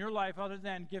in your life other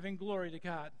than giving glory to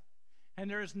God. And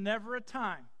there is never a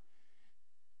time,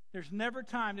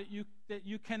 that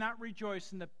you cannot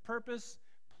rejoice in the purpose,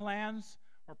 plans,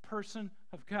 or person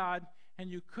of God, and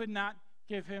you could not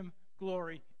give Him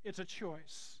glory. It's a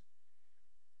choice.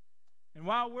 And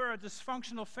while we're a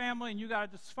dysfunctional family and you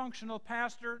got a dysfunctional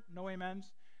pastor, no amens,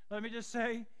 let me just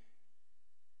say,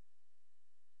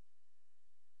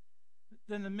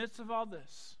 that in the midst of all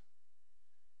this,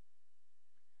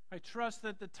 I trust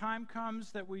that the time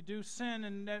comes that we do sin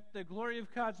and that the glory of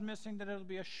God's missing, that it'll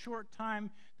be a short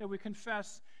time that we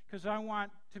confess, because I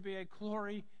want to be a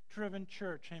glory-driven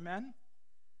church. Amen?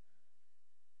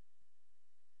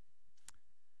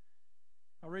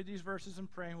 I'll read these verses and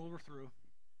pray and we're through.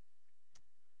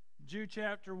 Jude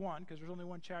chapter 1, because there's only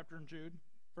one chapter in Jude,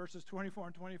 verses 24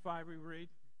 and 25 we read.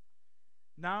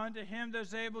 Now unto Him that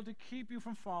is able to keep you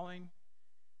from falling,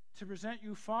 to present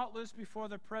you faultless before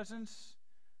the presence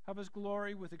of His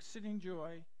glory with exceeding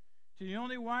joy, to the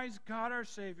only wise God our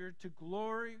Savior, to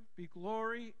be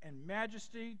glory and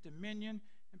majesty, dominion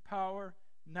and power,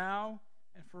 now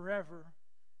and forever.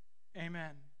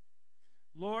 Amen.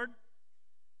 Lord,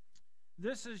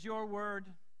 this is your word.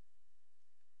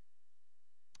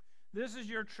 This is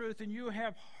your truth, and you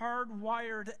have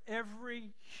hardwired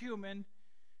every human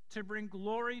to bring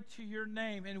glory to your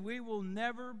name, and we will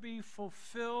never be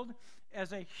fulfilled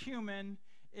as a human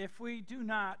if we do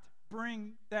not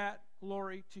bring that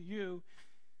glory to you.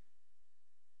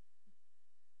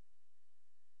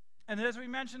 And as we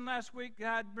mentioned last week,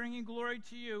 God, bringing glory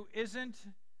to you isn't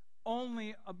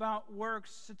only about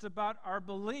works, it's about our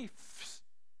beliefs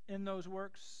in those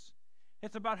works.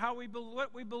 It's about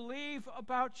what we believe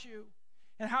about you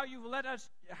and how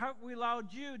we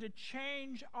allowed you to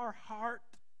change our heart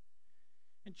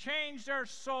and change our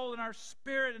soul and our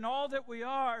spirit and all that we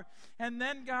are. And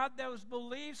then, God, those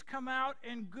beliefs come out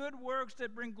in good works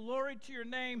that bring glory to your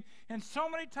name. And so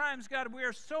many times, God, we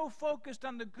are so focused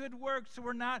on the good works, so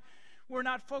we're not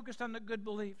focused on the good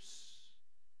beliefs.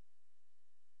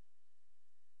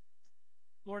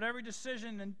 Lord, every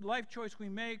decision and life choice we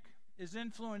make is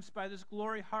influenced by this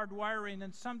glory hardwiring,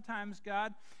 and sometimes,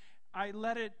 God, I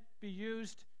let it be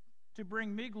used to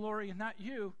bring me glory and not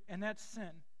you, and that's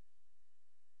sin.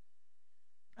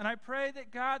 And I pray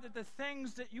that, God, that the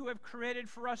things that you have created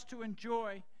for us to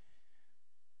enjoy,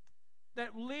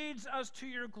 that leads us to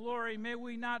your glory, may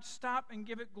we not stop and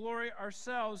give it glory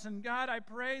ourselves. And God, I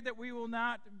pray that we will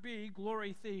not be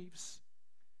glory thieves.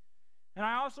 And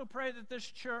I also pray that this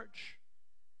church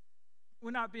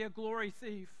will not be a glory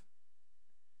thief.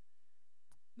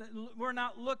 We're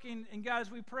not looking, and guys,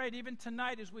 we prayed even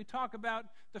tonight as we talk about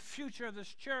the future of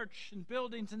this church and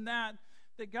buildings and that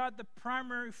God, the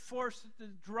primary force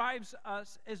that drives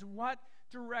us is what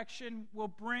direction will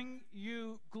bring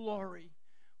you glory.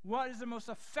 What is the most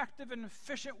effective and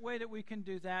efficient way that we can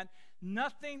do that?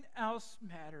 Nothing else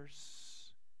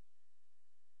matters.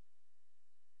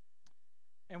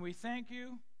 And we thank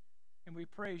you and we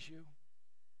praise you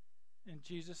in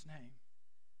Jesus' name.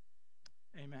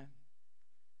 Amen.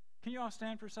 Can you all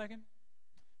stand for a second?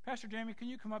 Pastor Jamie, can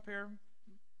you come up here,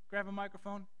 grab a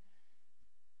microphone?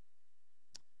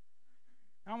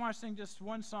 I want to sing just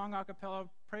one song a cappella,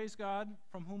 Praise God,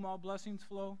 from whom all blessings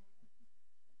flow.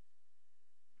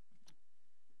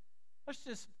 Let's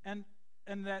just end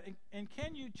that, and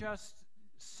can you just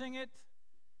sing it,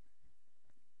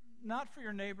 not for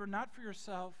your neighbor, not for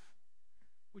yourself?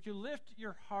 Would you lift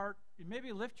your heart,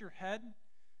 maybe lift your head?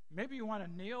 Maybe you want to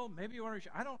kneel, maybe you want to,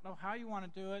 I don't know how you want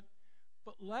to do it,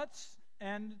 but let's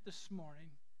end this morning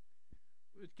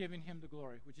giving him the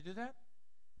glory. Would you do that?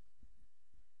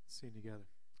 Sing together.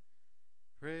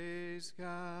 Praise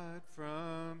God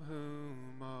from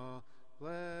whom all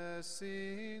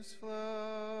blessings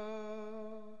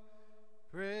flow.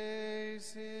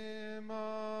 Praise him,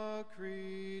 all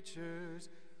creatures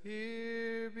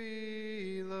here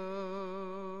below.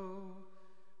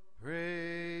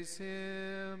 Praise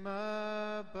him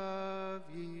above,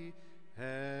 ye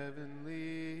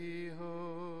heavenly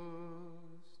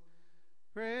hosts.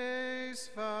 Praise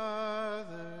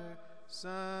Father,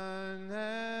 Son,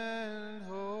 and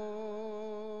Holy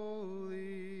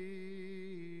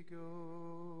Ghost.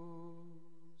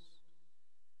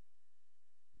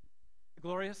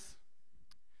 Glorious.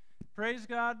 Praise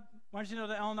God. I want you to know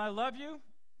that Ellen and I love you.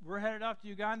 We're headed off to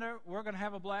Uganda. We're going to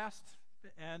have a blast,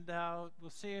 and we'll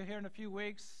see you here in a few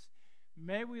weeks.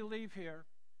 May we leave here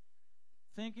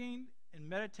thinking and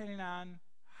meditating on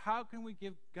how can we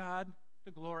give God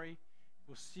the glory.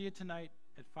 We'll see you tonight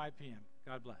at 5 p.m.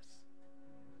 God bless.